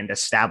inside and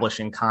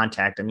establishing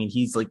contact. I mean,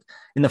 he's like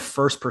in the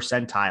first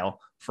percentile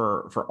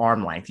for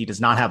arm length. He does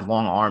not have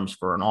long arms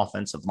for an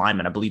offensive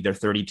lineman. I believe they're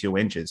 32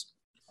 inches.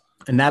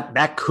 And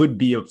that could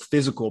be a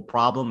physical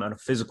problem and a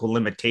physical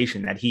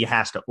limitation that he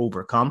has to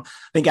overcome.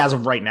 I think as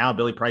of right now,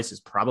 Billy Price is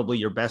probably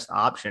your best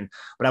option.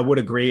 But I would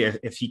agree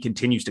if he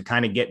continues to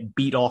kind of get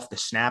beat off the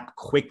snap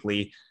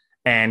quickly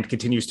and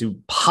continues to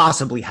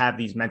possibly have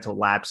these mental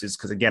lapses,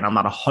 because again, I'm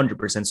not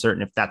 100%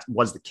 certain if that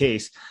was the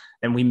case,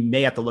 then we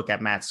may have to look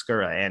at Matt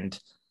Skura. And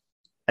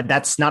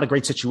that's not a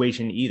great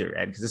situation either,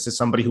 Ed, because this is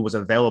somebody who was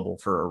available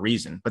for a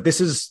reason. But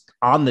this is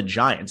on the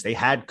Giants. They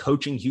had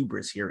coaching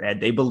hubris here, Ed.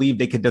 They believed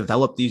they could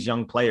develop these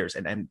young players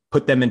and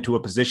put them into a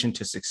position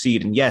to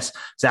succeed. And yes,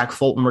 Zach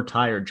Fulton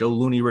retired, Joe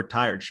Looney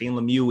retired, Shane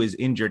Lemieux is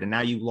injured, and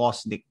now you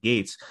lost Nick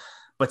Gates.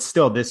 But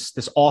still, this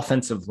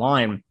offensive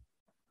line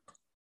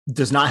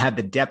does not have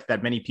the depth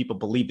that many people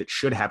believed it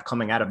should have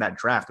coming out of that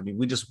draft. I mean,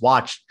 we just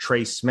watched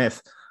Trey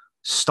Smith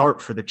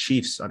start for the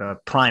Chiefs on a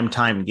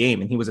primetime game,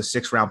 and he was a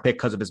 6th-round pick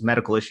because of his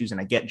medical issues. And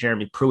I get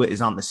Jeremy Pruitt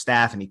is on the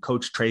staff and he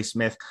coached Trey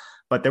Smith,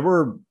 but there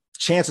were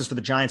chances for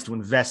the Giants to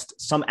invest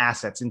some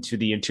assets into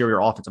the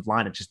interior offensive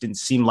line. It just didn't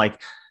seem like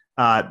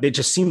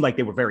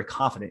they were very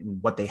confident in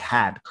what they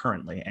had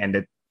currently.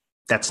 And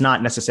that's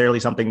not necessarily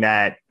something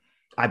that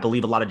I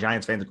believe a lot of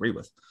Giants fans agree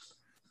with.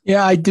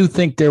 Yeah, I do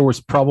think there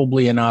was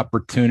probably an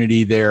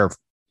opportunity there,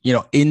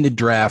 in the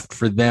draft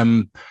for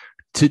them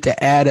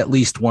to add at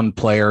least one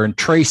player. And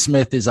Trey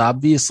Smith is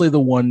obviously the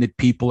one that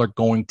people are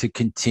going to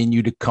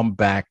continue to come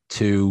back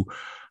to.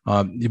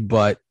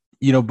 But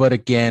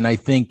again, I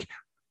think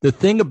the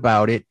thing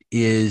about it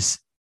is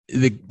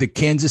the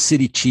Kansas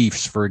City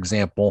Chiefs, for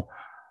example,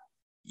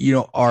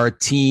 are a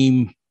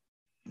team,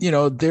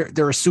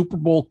 they're a Super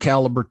Bowl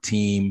caliber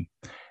team.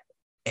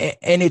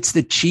 And it's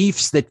the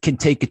Chiefs that can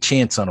take a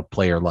chance on a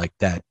player like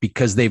that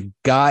because they've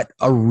got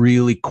a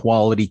really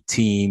quality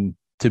team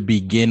to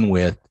begin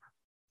with.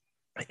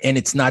 And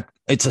it's a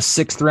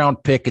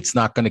 6th-round pick. It's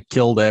not going to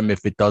kill them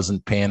if it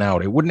doesn't pan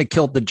out. It wouldn't have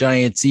killed the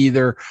Giants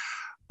either,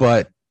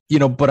 but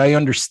I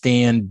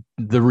understand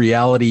the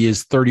reality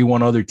is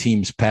 31 other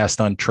teams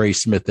passed on Trey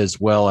Smith as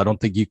well. I don't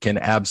think you can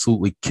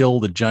absolutely kill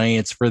the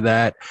Giants for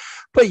that.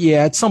 But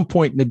yeah, at some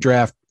point in the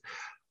draft,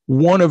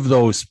 one of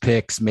those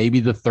picks, maybe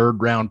the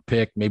 3rd-round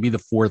pick, maybe the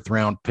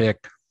 4th-round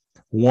pick,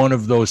 one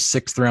of those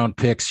 6th-round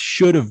picks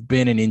should have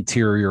been an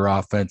interior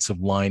offensive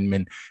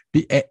lineman.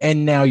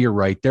 And now you're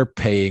right, they're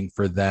paying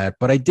for that.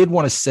 But I did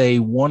want to say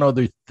one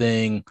other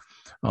thing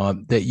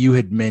that you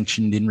had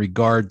mentioned in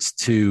regards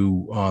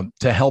to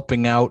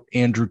helping out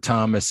Andrew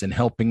Thomas and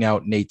helping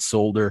out Nate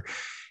Solder.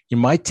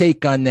 My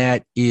take on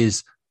that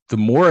is the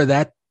more of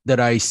that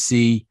I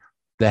see,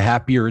 the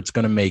happier it's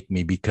going to make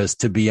me. Because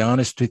to be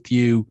honest with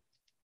you,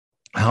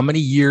 how many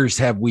years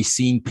have we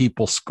seen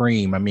people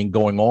scream? I mean,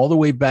 going all the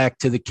way back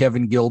to the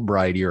Kevin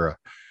Gilbride era.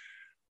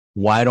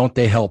 Why don't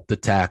they help the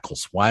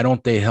tackles? Why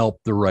don't they help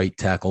the right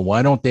tackle?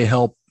 Why don't they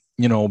help,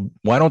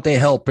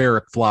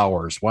 Eric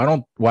Flowers?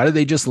 Why do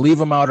they just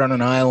leave him out on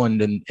an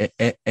island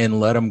and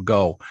let him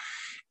go?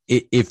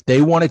 If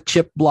they want to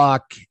chip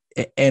block,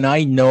 and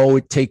I know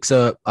it takes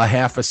a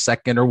half a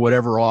second or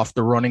whatever off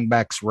the running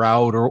back's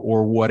route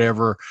or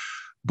whatever,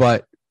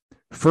 but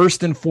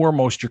first and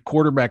foremost, your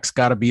quarterback's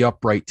got to be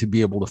upright to be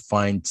able to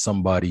find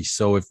somebody.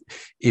 So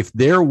if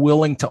they're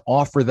willing to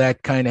offer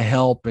that kind of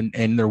help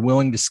and they're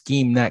willing to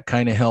scheme that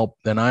kind of help,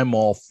 then I'm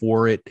all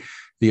for it.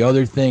 The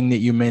other thing that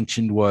you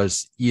mentioned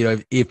was,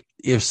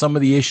 if some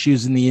of the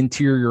issues in the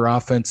interior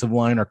offensive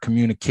line are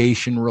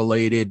communication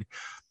related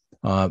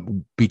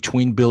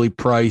between Billy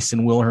Price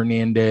and Will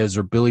Hernandez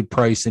or Billy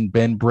Price and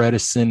Ben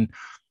Bredeson,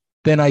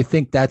 then I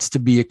think that's to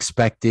be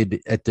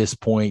expected at this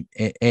point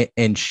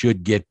and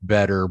should get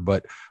better.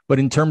 But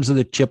in terms of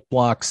the chip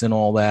blocks and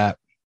all that,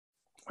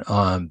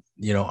 I'm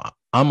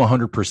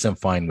 100%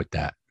 fine with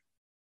that.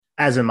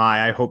 As am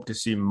I. I hope to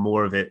see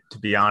more of it, to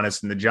be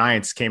honest. And the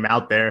Giants came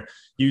out there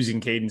using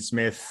Caden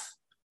Smith,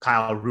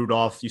 Kyle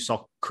Rudolph. You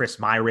saw Chris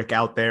Myrick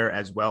out there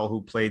as well,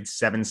 who played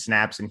 7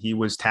 snaps, and he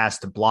was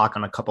tasked to block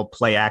on a couple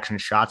play action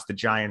shots the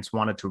Giants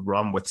wanted to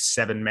run with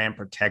 7-man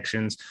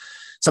protections.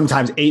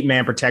 Sometimes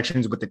 8-man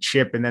protections with the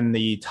chip, and then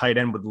the tight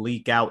end would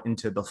leak out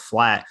into the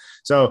flat.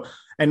 So,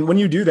 and when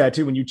you do that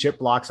too, when you chip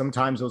block,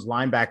 sometimes those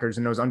linebackers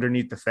and those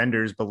underneath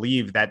defenders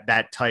believe that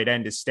that tight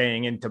end is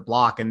staying in to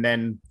block, and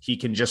then he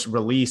can just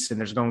release, and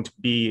there's going to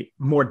be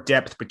more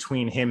depth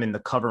between him and the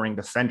covering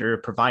defender,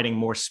 providing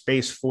more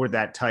space for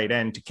that tight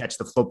end to catch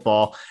the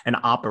football and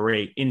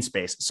operate in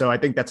space. So I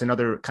think that's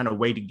another kind of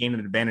way to gain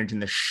an advantage in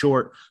the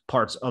short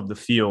parts of the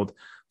field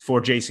for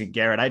Jason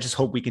Garrett. I just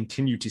hope we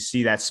continue to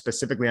see that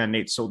specifically on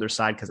Nate Solder's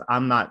side, because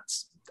I'm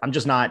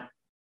just not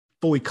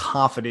fully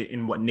confident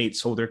in what Nate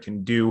Solder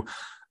can do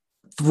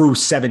through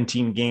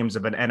 17 games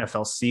of an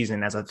NFL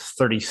season as a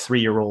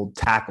 33-year-old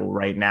tackle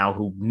right now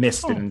who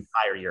missed an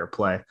entire year of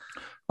play.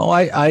 Oh,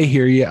 I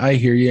hear you. I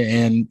hear you.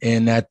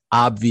 And that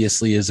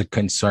obviously is a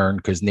concern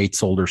because Nate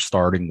Solder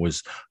starting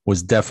was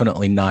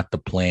definitely not the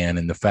plan.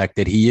 And the fact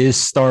that he is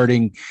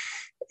starting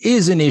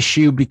is an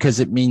issue because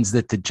it means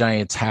that the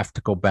Giants have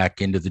to go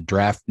back into the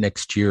draft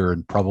next year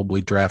and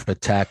probably draft a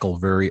tackle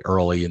very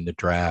early in the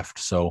draft.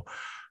 So,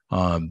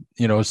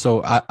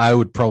 so I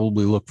would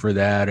probably look for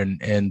that.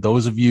 And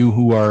those of you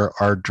who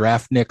are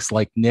draft nicks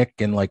like Nick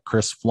and like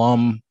Chris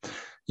Flum,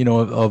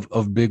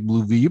 of Big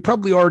Blue V, you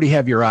probably already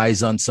have your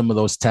eyes on some of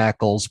those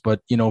tackles,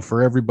 but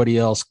for everybody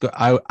else,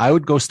 I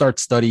would go start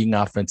studying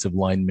offensive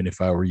linemen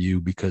if I were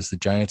you, because the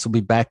Giants will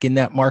be back in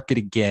that market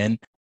again.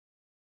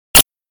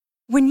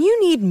 When you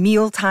need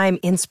mealtime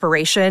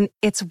inspiration,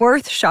 it's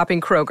worth shopping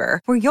Kroger,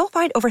 where you'll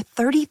find over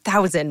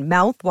 30,000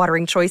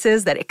 mouth-watering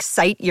choices that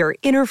excite your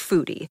inner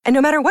foodie. And no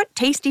matter what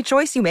tasty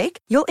choice you make,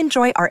 you'll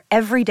enjoy our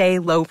everyday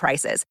low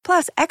prices,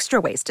 plus extra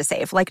ways to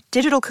save, like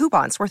digital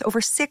coupons worth over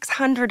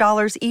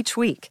 $600 each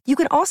week. You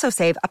can also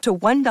save up to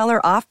 $1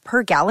 off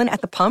per gallon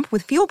at the pump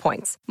with fuel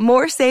points.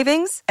 More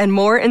savings and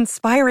more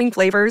inspiring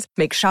flavors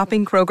make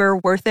shopping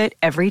Kroger worth it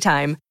every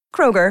time.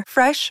 Kroger,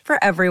 fresh for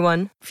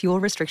everyone. Fuel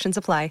restrictions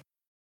apply.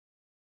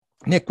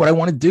 Nick, what I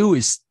want to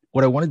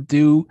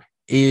do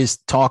is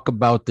talk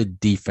about the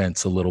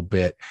defense a little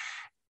bit.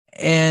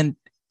 And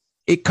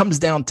it comes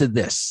down to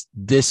this.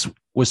 This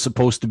was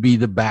supposed to be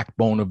the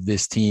backbone of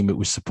this team. It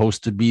was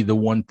supposed to be the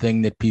one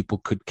thing that people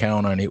could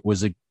count on. It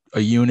was a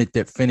unit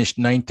that finished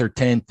 9th or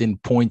 10th in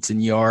points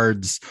and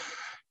yards,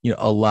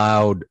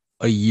 allowed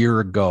a year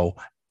ago,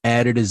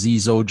 added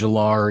Azeez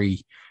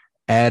Ojulari,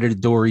 added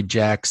Adoree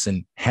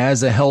Jackson,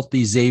 has a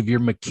healthy Xavier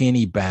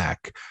McKinney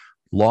back.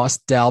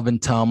 Lost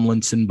Dalvin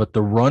Tomlinson, but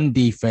the run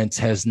defense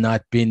has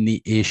not been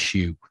the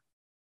issue.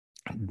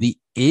 The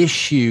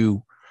issue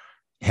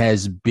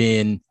has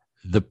been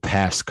the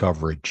pass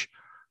coverage.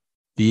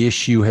 The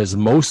issue has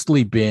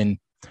mostly been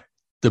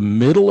the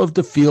middle of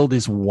the field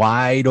is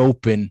wide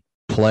open,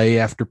 play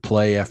after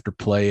play after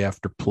play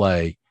after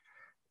play.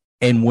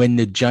 And when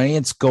the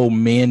Giants go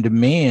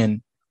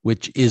man-to-man,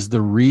 which is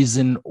the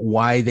reason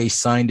why they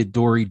signed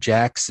Adoree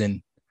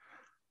Jackson,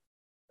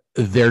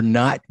 they're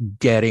not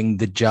getting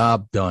the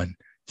job done.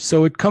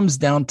 So it comes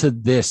down to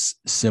this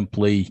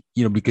simply,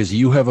 because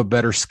you have a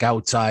better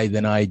scout's eye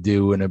than I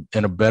do and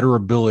a better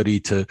ability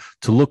to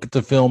look at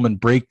the film and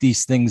break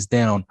these things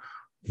down.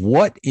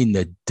 What in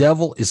the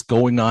devil is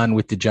going on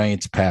with the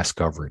Giants pass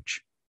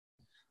coverage?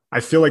 I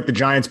feel like the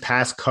Giants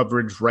pass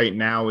coverage right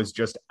now is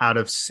just out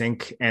of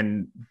sync,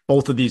 and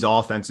both of these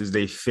offenses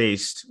they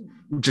faced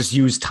just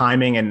use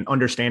timing and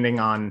understanding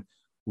on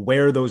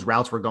where those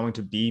routes were going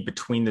to be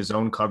between the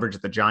zone coverage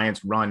that the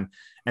Giants run,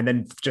 and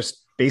then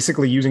just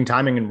basically using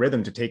timing and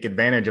rhythm to take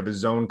advantage of a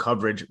zone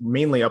coverage,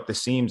 mainly up the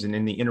seams and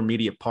in the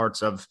intermediate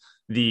parts of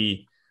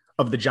the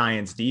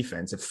Giants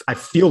defense. I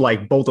feel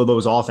like both of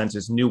those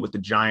offenses knew what the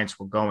Giants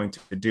were going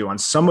to do. On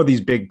some of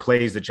these big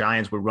plays, the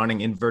Giants were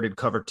running inverted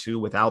cover 2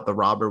 without the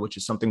robber, which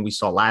is something we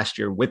saw last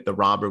year with the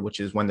robber, which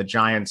is when the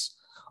Giants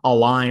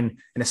align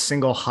in a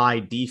single high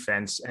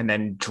defense and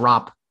then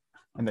drop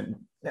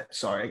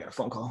sorry, I got a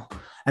phone call.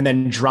 And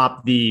then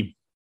drop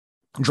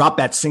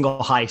that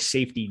single high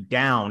safety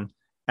down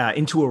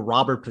into a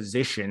robber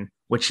position,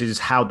 which is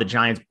how the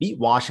Giants beat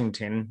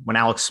Washington when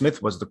Alex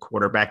Smith was the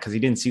quarterback, because he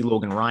didn't see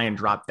Logan Ryan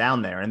drop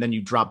down there. And then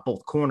you drop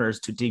both corners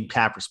to deep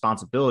cap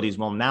responsibilities.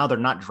 Well, now they're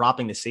not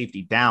dropping the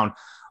safety down.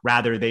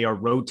 Rather, they are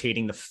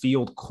rotating the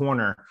field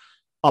corner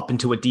up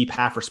into a deep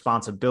half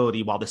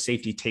responsibility while the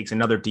safety takes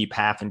another deep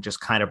half and just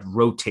kind of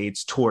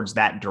rotates towards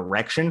that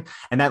direction.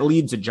 And that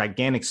leaves a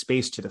gigantic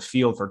space to the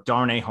field for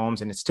Darnay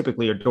Holmes, and it's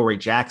typically Adoree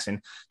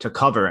Jackson to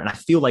cover. And I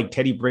feel like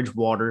Teddy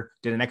Bridgewater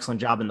did an excellent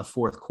job in the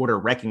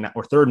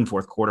third and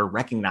fourth quarter,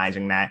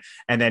 recognizing that.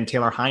 And then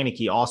Taylor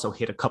Heineke also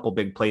hit a couple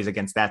big plays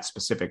against that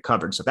specific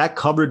coverage. So that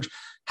coverage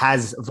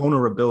has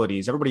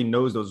vulnerabilities. Everybody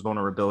knows those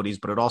vulnerabilities,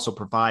 but it also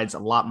provides a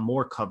lot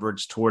more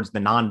coverage towards the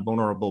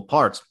non-vulnerable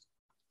parts.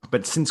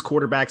 But since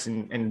quarterbacks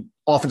and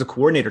offensive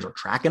coordinators are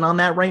tracking on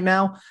that right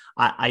now,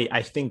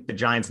 I think the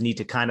Giants need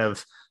to kind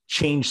of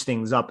change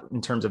things up in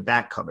terms of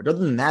that coverage. Other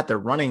than that, they're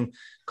running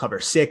cover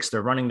 6.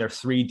 They're running their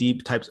 3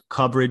 deep types of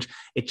coverage.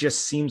 It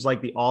just seems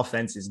like the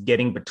offense is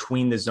getting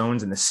between the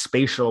zones and the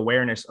spatial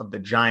awareness of the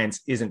Giants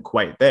isn't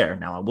quite there.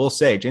 Now, I will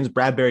say James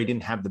Bradberry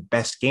didn't have the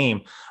best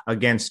game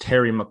against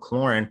Terry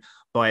McLaurin,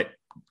 but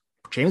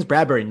James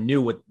Bradberry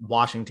knew what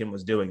Washington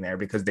was doing there,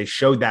 because they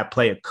showed that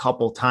play a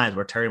couple times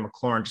where Terry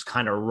McLaurin just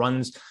kind of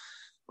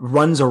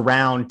runs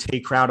around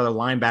Tate Crowder, the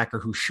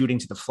linebacker who's shooting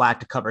to the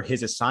flat to cover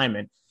his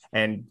assignment.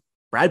 And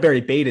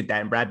Bradberry baited that,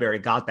 and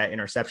Bradberry got that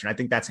interception. I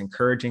think that's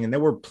encouraging. And there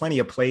were plenty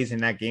of plays in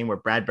that game where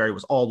Bradberry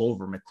was all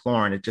over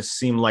McLaurin. It just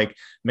seemed like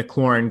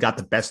McLaurin got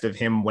the best of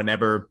him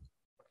whenever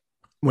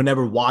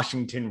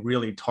Washington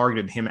really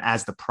targeted him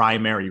as the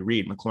primary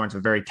read. McLaurin's a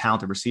very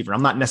talented receiver.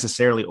 I'm not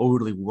necessarily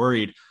overly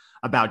worried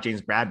about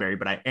James Bradberry,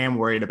 but I am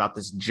worried about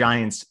this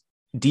Giants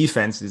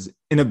defense's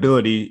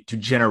inability to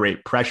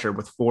generate pressure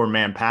with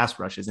 4-man pass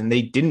rushes. And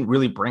they didn't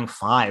really bring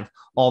 5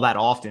 all that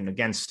often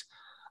against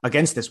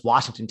this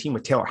Washington team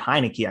with Taylor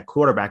Heineke at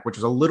quarterback, which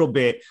was a little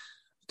bit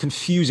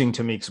confusing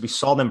to me because we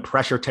saw them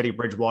pressure Teddy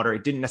Bridgewater.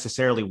 It didn't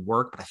necessarily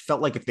work, but I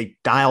felt like if they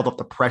dialed up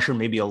the pressure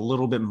maybe a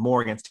little bit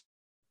more against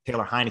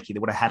Taylor Heineke, they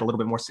would have had a little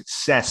bit more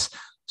success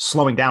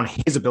slowing down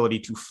his ability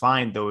to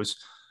find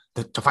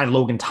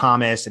Logan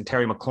Thomas and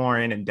Terry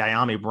McLaurin and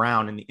Diami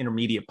Brown in the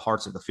intermediate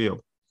parts of the field.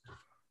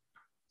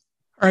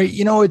 All right.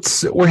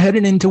 We're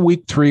heading into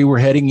week 3. We're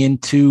heading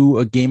into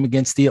a game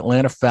against the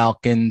Atlanta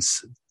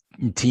Falcons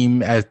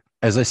team, as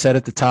I said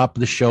at the top of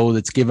the show,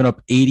 that's given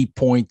up 80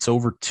 points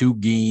over 2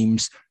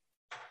 games.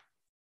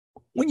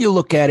 When you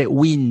look at it,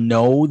 we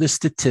know the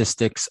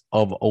statistics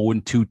of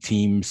 0-2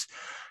 teams.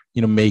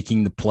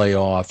 making the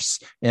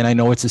playoffs. And I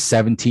know it's a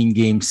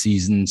 17-game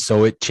season,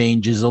 so it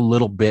changes a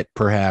little bit.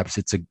 Perhaps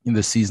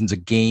the season's a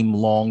game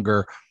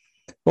longer.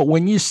 But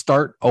when you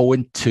start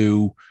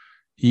 0-2,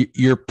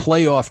 your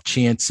playoff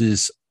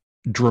chances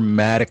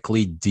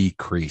dramatically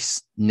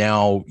decrease.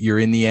 Now you're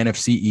in the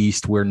NFC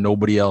East where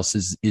nobody else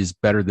is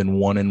better than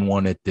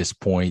 1-1 at this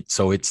point.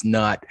 So it's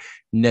not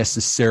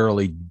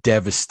necessarily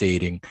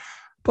devastating,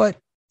 but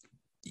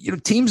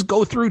teams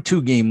go through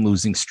 2-game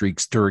losing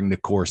streaks during the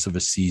course of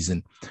a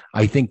season.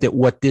 I think that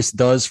what this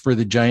does for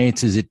the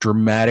Giants is it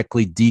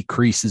dramatically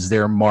decreases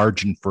their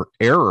margin for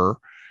error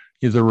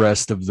the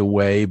rest of the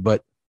way.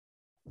 But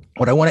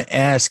what I want to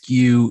ask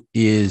you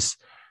is,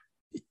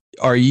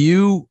 are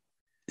you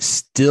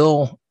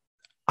still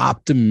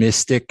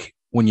optimistic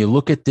when you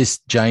look at this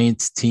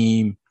Giants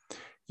team,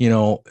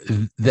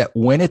 that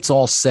when it's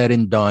all said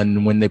and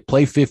done, when they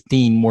play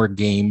 15 more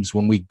games,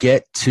 when we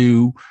get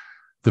to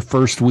the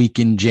first week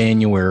in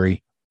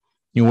January,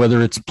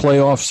 whether it's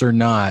playoffs or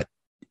not,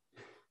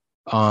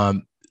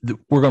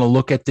 we're going to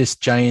look at this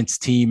Giants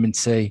team and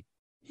say,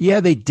 yeah,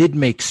 they did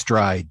make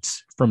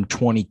strides from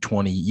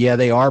 2020. Yeah,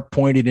 they are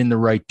pointed in the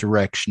right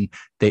direction.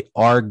 They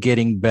are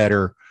getting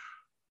better.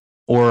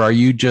 Or are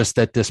you just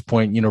at this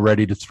point,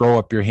 ready to throw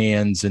up your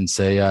hands and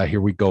say,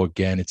 here we go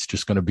again. It's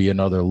just going to be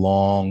another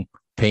long,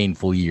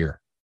 painful year?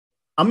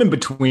 I'm in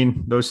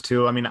between those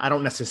two. I mean, I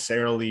don't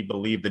necessarily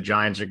believe the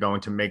Giants are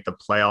going to make the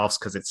playoffs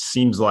because it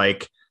seems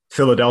like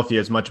Philadelphia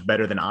is much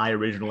better than I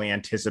originally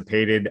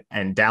anticipated,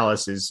 and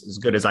Dallas is as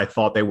good as I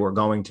thought they were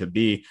going to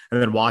be.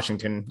 And then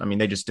Washington, I mean,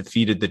 they just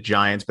defeated the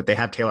Giants, but they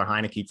have Taylor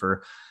Heineke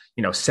for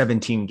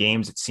 17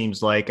 games, it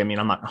seems like. I mean,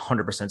 I'm not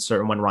 100%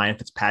 certain when Ryan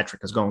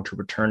Fitzpatrick is going to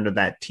return to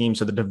that team.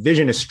 So the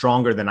division is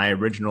stronger than I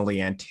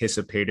originally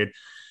anticipated.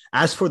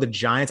 As for the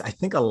Giants, I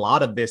think a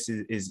lot of this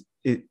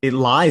it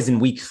lies in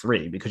week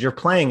 3 because you're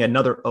playing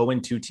another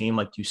 0-2 team.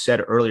 Like you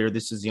said earlier,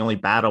 this is the only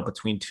battle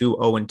between two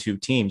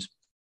 0-2 teams.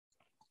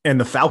 And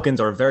the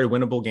Falcons are a very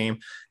winnable game.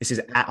 This is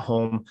at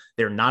home.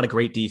 They're not a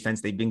great defense.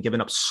 They've been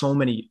giving up so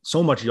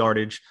much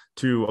yardage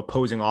to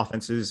opposing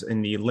offenses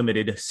in the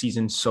limited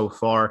season so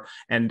far.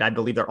 And I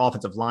believe their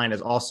offensive line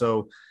is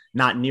also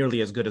not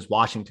nearly as good as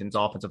Washington's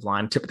offensive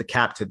line. Tip of the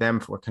cap to them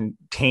for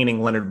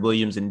containing Leonard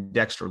Williams and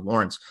Dexter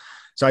Lawrence.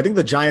 So I think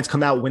the Giants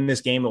come out, win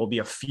this game. It will be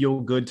a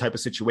feel-good type of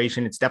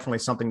situation. It's definitely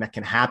something that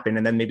can happen.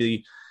 And then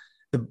maybe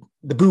the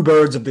boo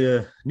birds of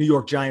the New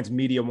York Giants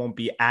media won't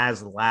be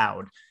as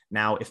loud.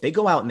 Now, if they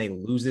go out and they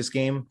lose this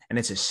game and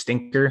it's a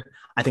stinker,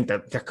 I think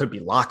that there could be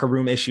locker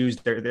room issues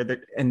there.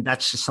 And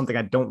that's just something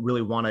I don't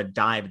really want to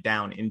dive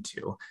down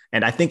into.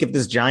 And I think if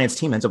this Giants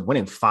team ends up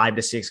winning 5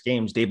 to 6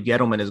 games, Dave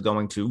Gettleman is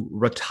going to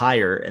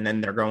retire, and then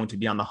they're going to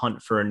be on the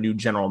hunt for a new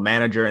general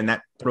manager. And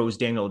that throws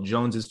Daniel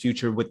Jones's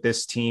future with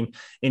this team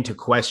into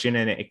question.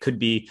 And it could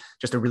be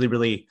just a really,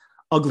 really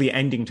ugly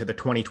ending to the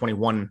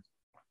 2021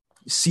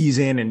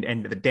 season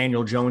and the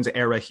Daniel Jones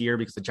era here,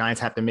 because the Giants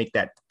have to make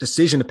that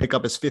decision to pick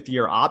up his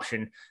 5th-year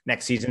option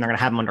next season. They're going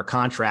to have him under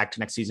contract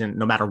next season,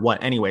 no matter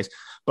what anyways.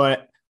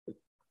 But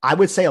I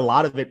would say a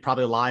lot of it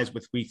probably lies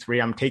with week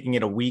 3. I'm taking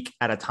it a week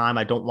at a time.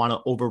 I don't want to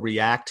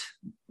overreact,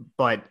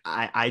 but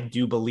I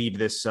do believe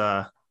this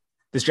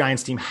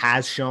Giants team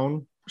has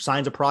shown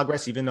signs of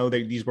progress, even though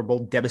these were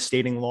both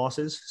devastating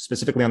losses,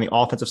 specifically on the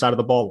offensive side of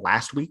the ball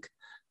last week.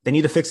 They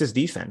need to fix this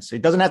defense.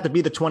 It doesn't have to be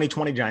the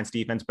 2020 Giants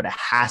defense, but it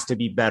has to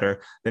be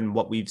better than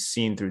what we've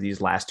seen through these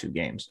last 2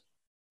 games.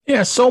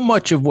 Yeah, so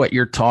much of what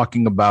you're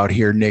talking about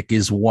here, Nick,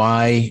 is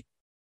why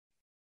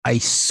I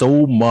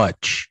so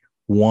much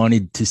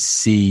wanted to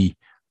see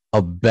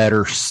a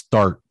better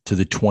start to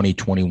the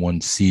 2021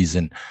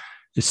 season.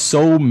 There's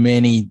so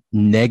many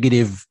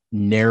negative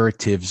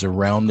narratives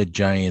around the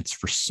Giants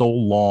for so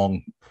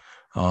long,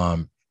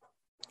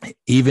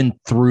 even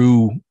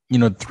through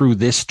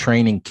this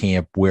training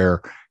camp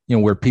where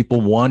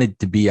people wanted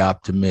to be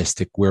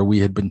optimistic, where we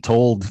had been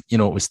told, it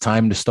was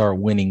time to start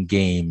winning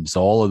games,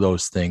 all of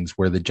those things,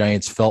 where the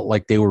Giants felt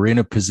like they were in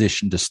a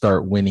position to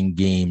start winning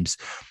games.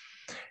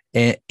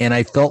 And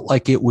I felt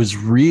like it was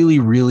really,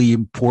 really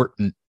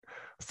important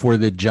for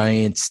the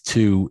Giants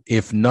to,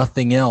 if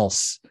nothing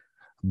else,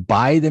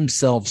 buy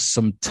themselves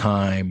some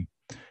time,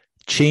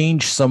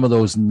 change some of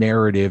those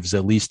narratives,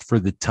 at least for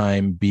the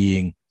time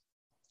being,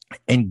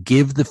 and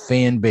give the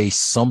fan base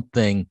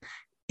something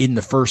in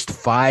the first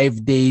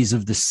 5 days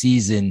of the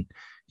season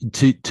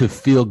to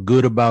feel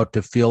good about,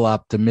 to feel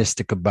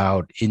optimistic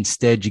about.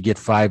 Instead, you get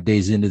 5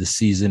 days into the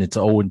season, it's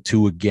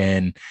 0-2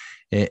 again,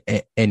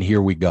 and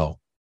here we go.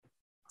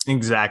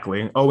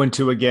 Exactly.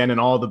 0-2 again, and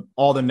all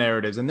the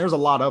narratives. And there's a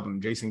lot of them.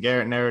 Jason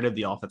Garrett narrative,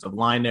 the offensive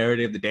line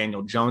narrative, the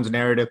Daniel Jones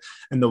narrative.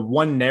 And the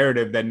one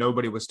narrative that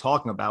nobody was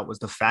talking about was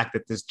the fact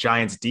that this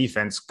Giants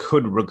defense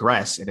could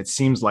regress. And it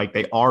seems like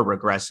they are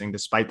regressing,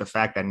 despite the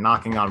fact that,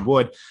 knocking on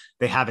wood,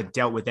 they haven't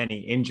dealt with any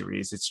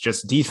injuries. It's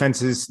just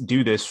defenses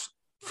do this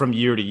from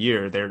year to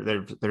year.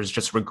 There's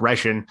just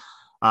regression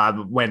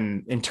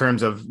when in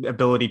terms of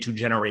ability to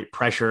generate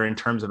pressure, in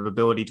terms of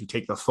ability to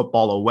take the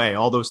football away.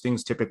 All those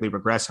things typically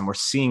regress, and we're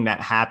seeing that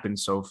happen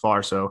so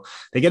far. So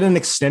they get an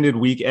extended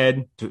week,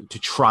 Ed, to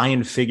try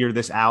and figure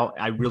this out.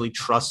 I really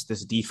trust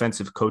this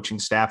defensive coaching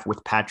staff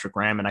with Patrick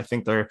Graham, and I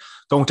think they're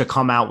going to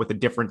come out with a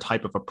different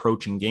type of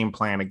approach and game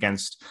plan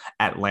against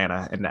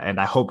Atlanta. And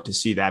I hope to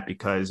see that,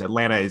 because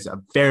Atlanta is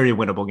a very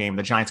winnable game.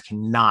 The Giants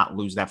cannot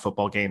lose that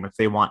football game if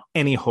they want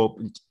any hope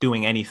in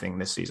doing anything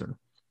this season.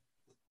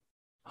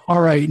 All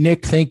right,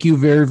 Nick, thank you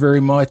very, very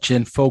much.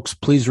 And folks,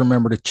 please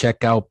remember to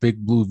check out Big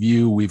Blue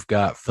View. We've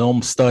got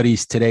film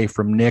studies today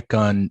from Nick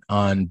on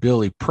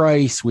Billy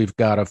Price. We've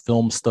got a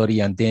film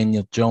study on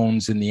Daniel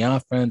Jones in the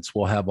offense.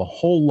 We'll have a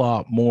whole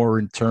lot more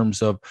in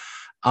terms of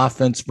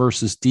offense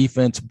versus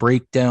defense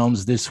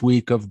breakdowns this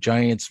week of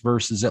Giants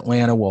versus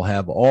Atlanta. We'll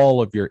have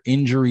all of your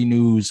injury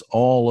news,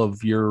 all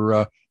of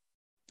your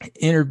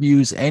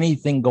interviews,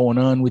 anything going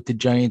on with the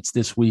Giants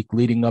this week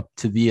leading up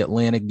to the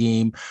Atlanta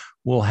game.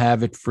 We'll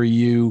have it for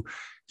you.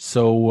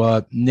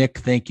 So, Nick,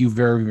 thank you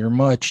very, very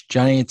much.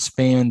 Giants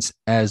fans,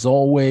 as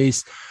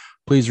always,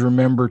 please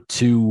remember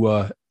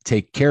to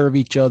take care of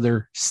each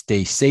other,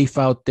 stay safe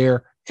out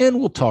there, and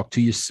we'll talk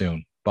to you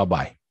soon.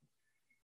 Bye-bye.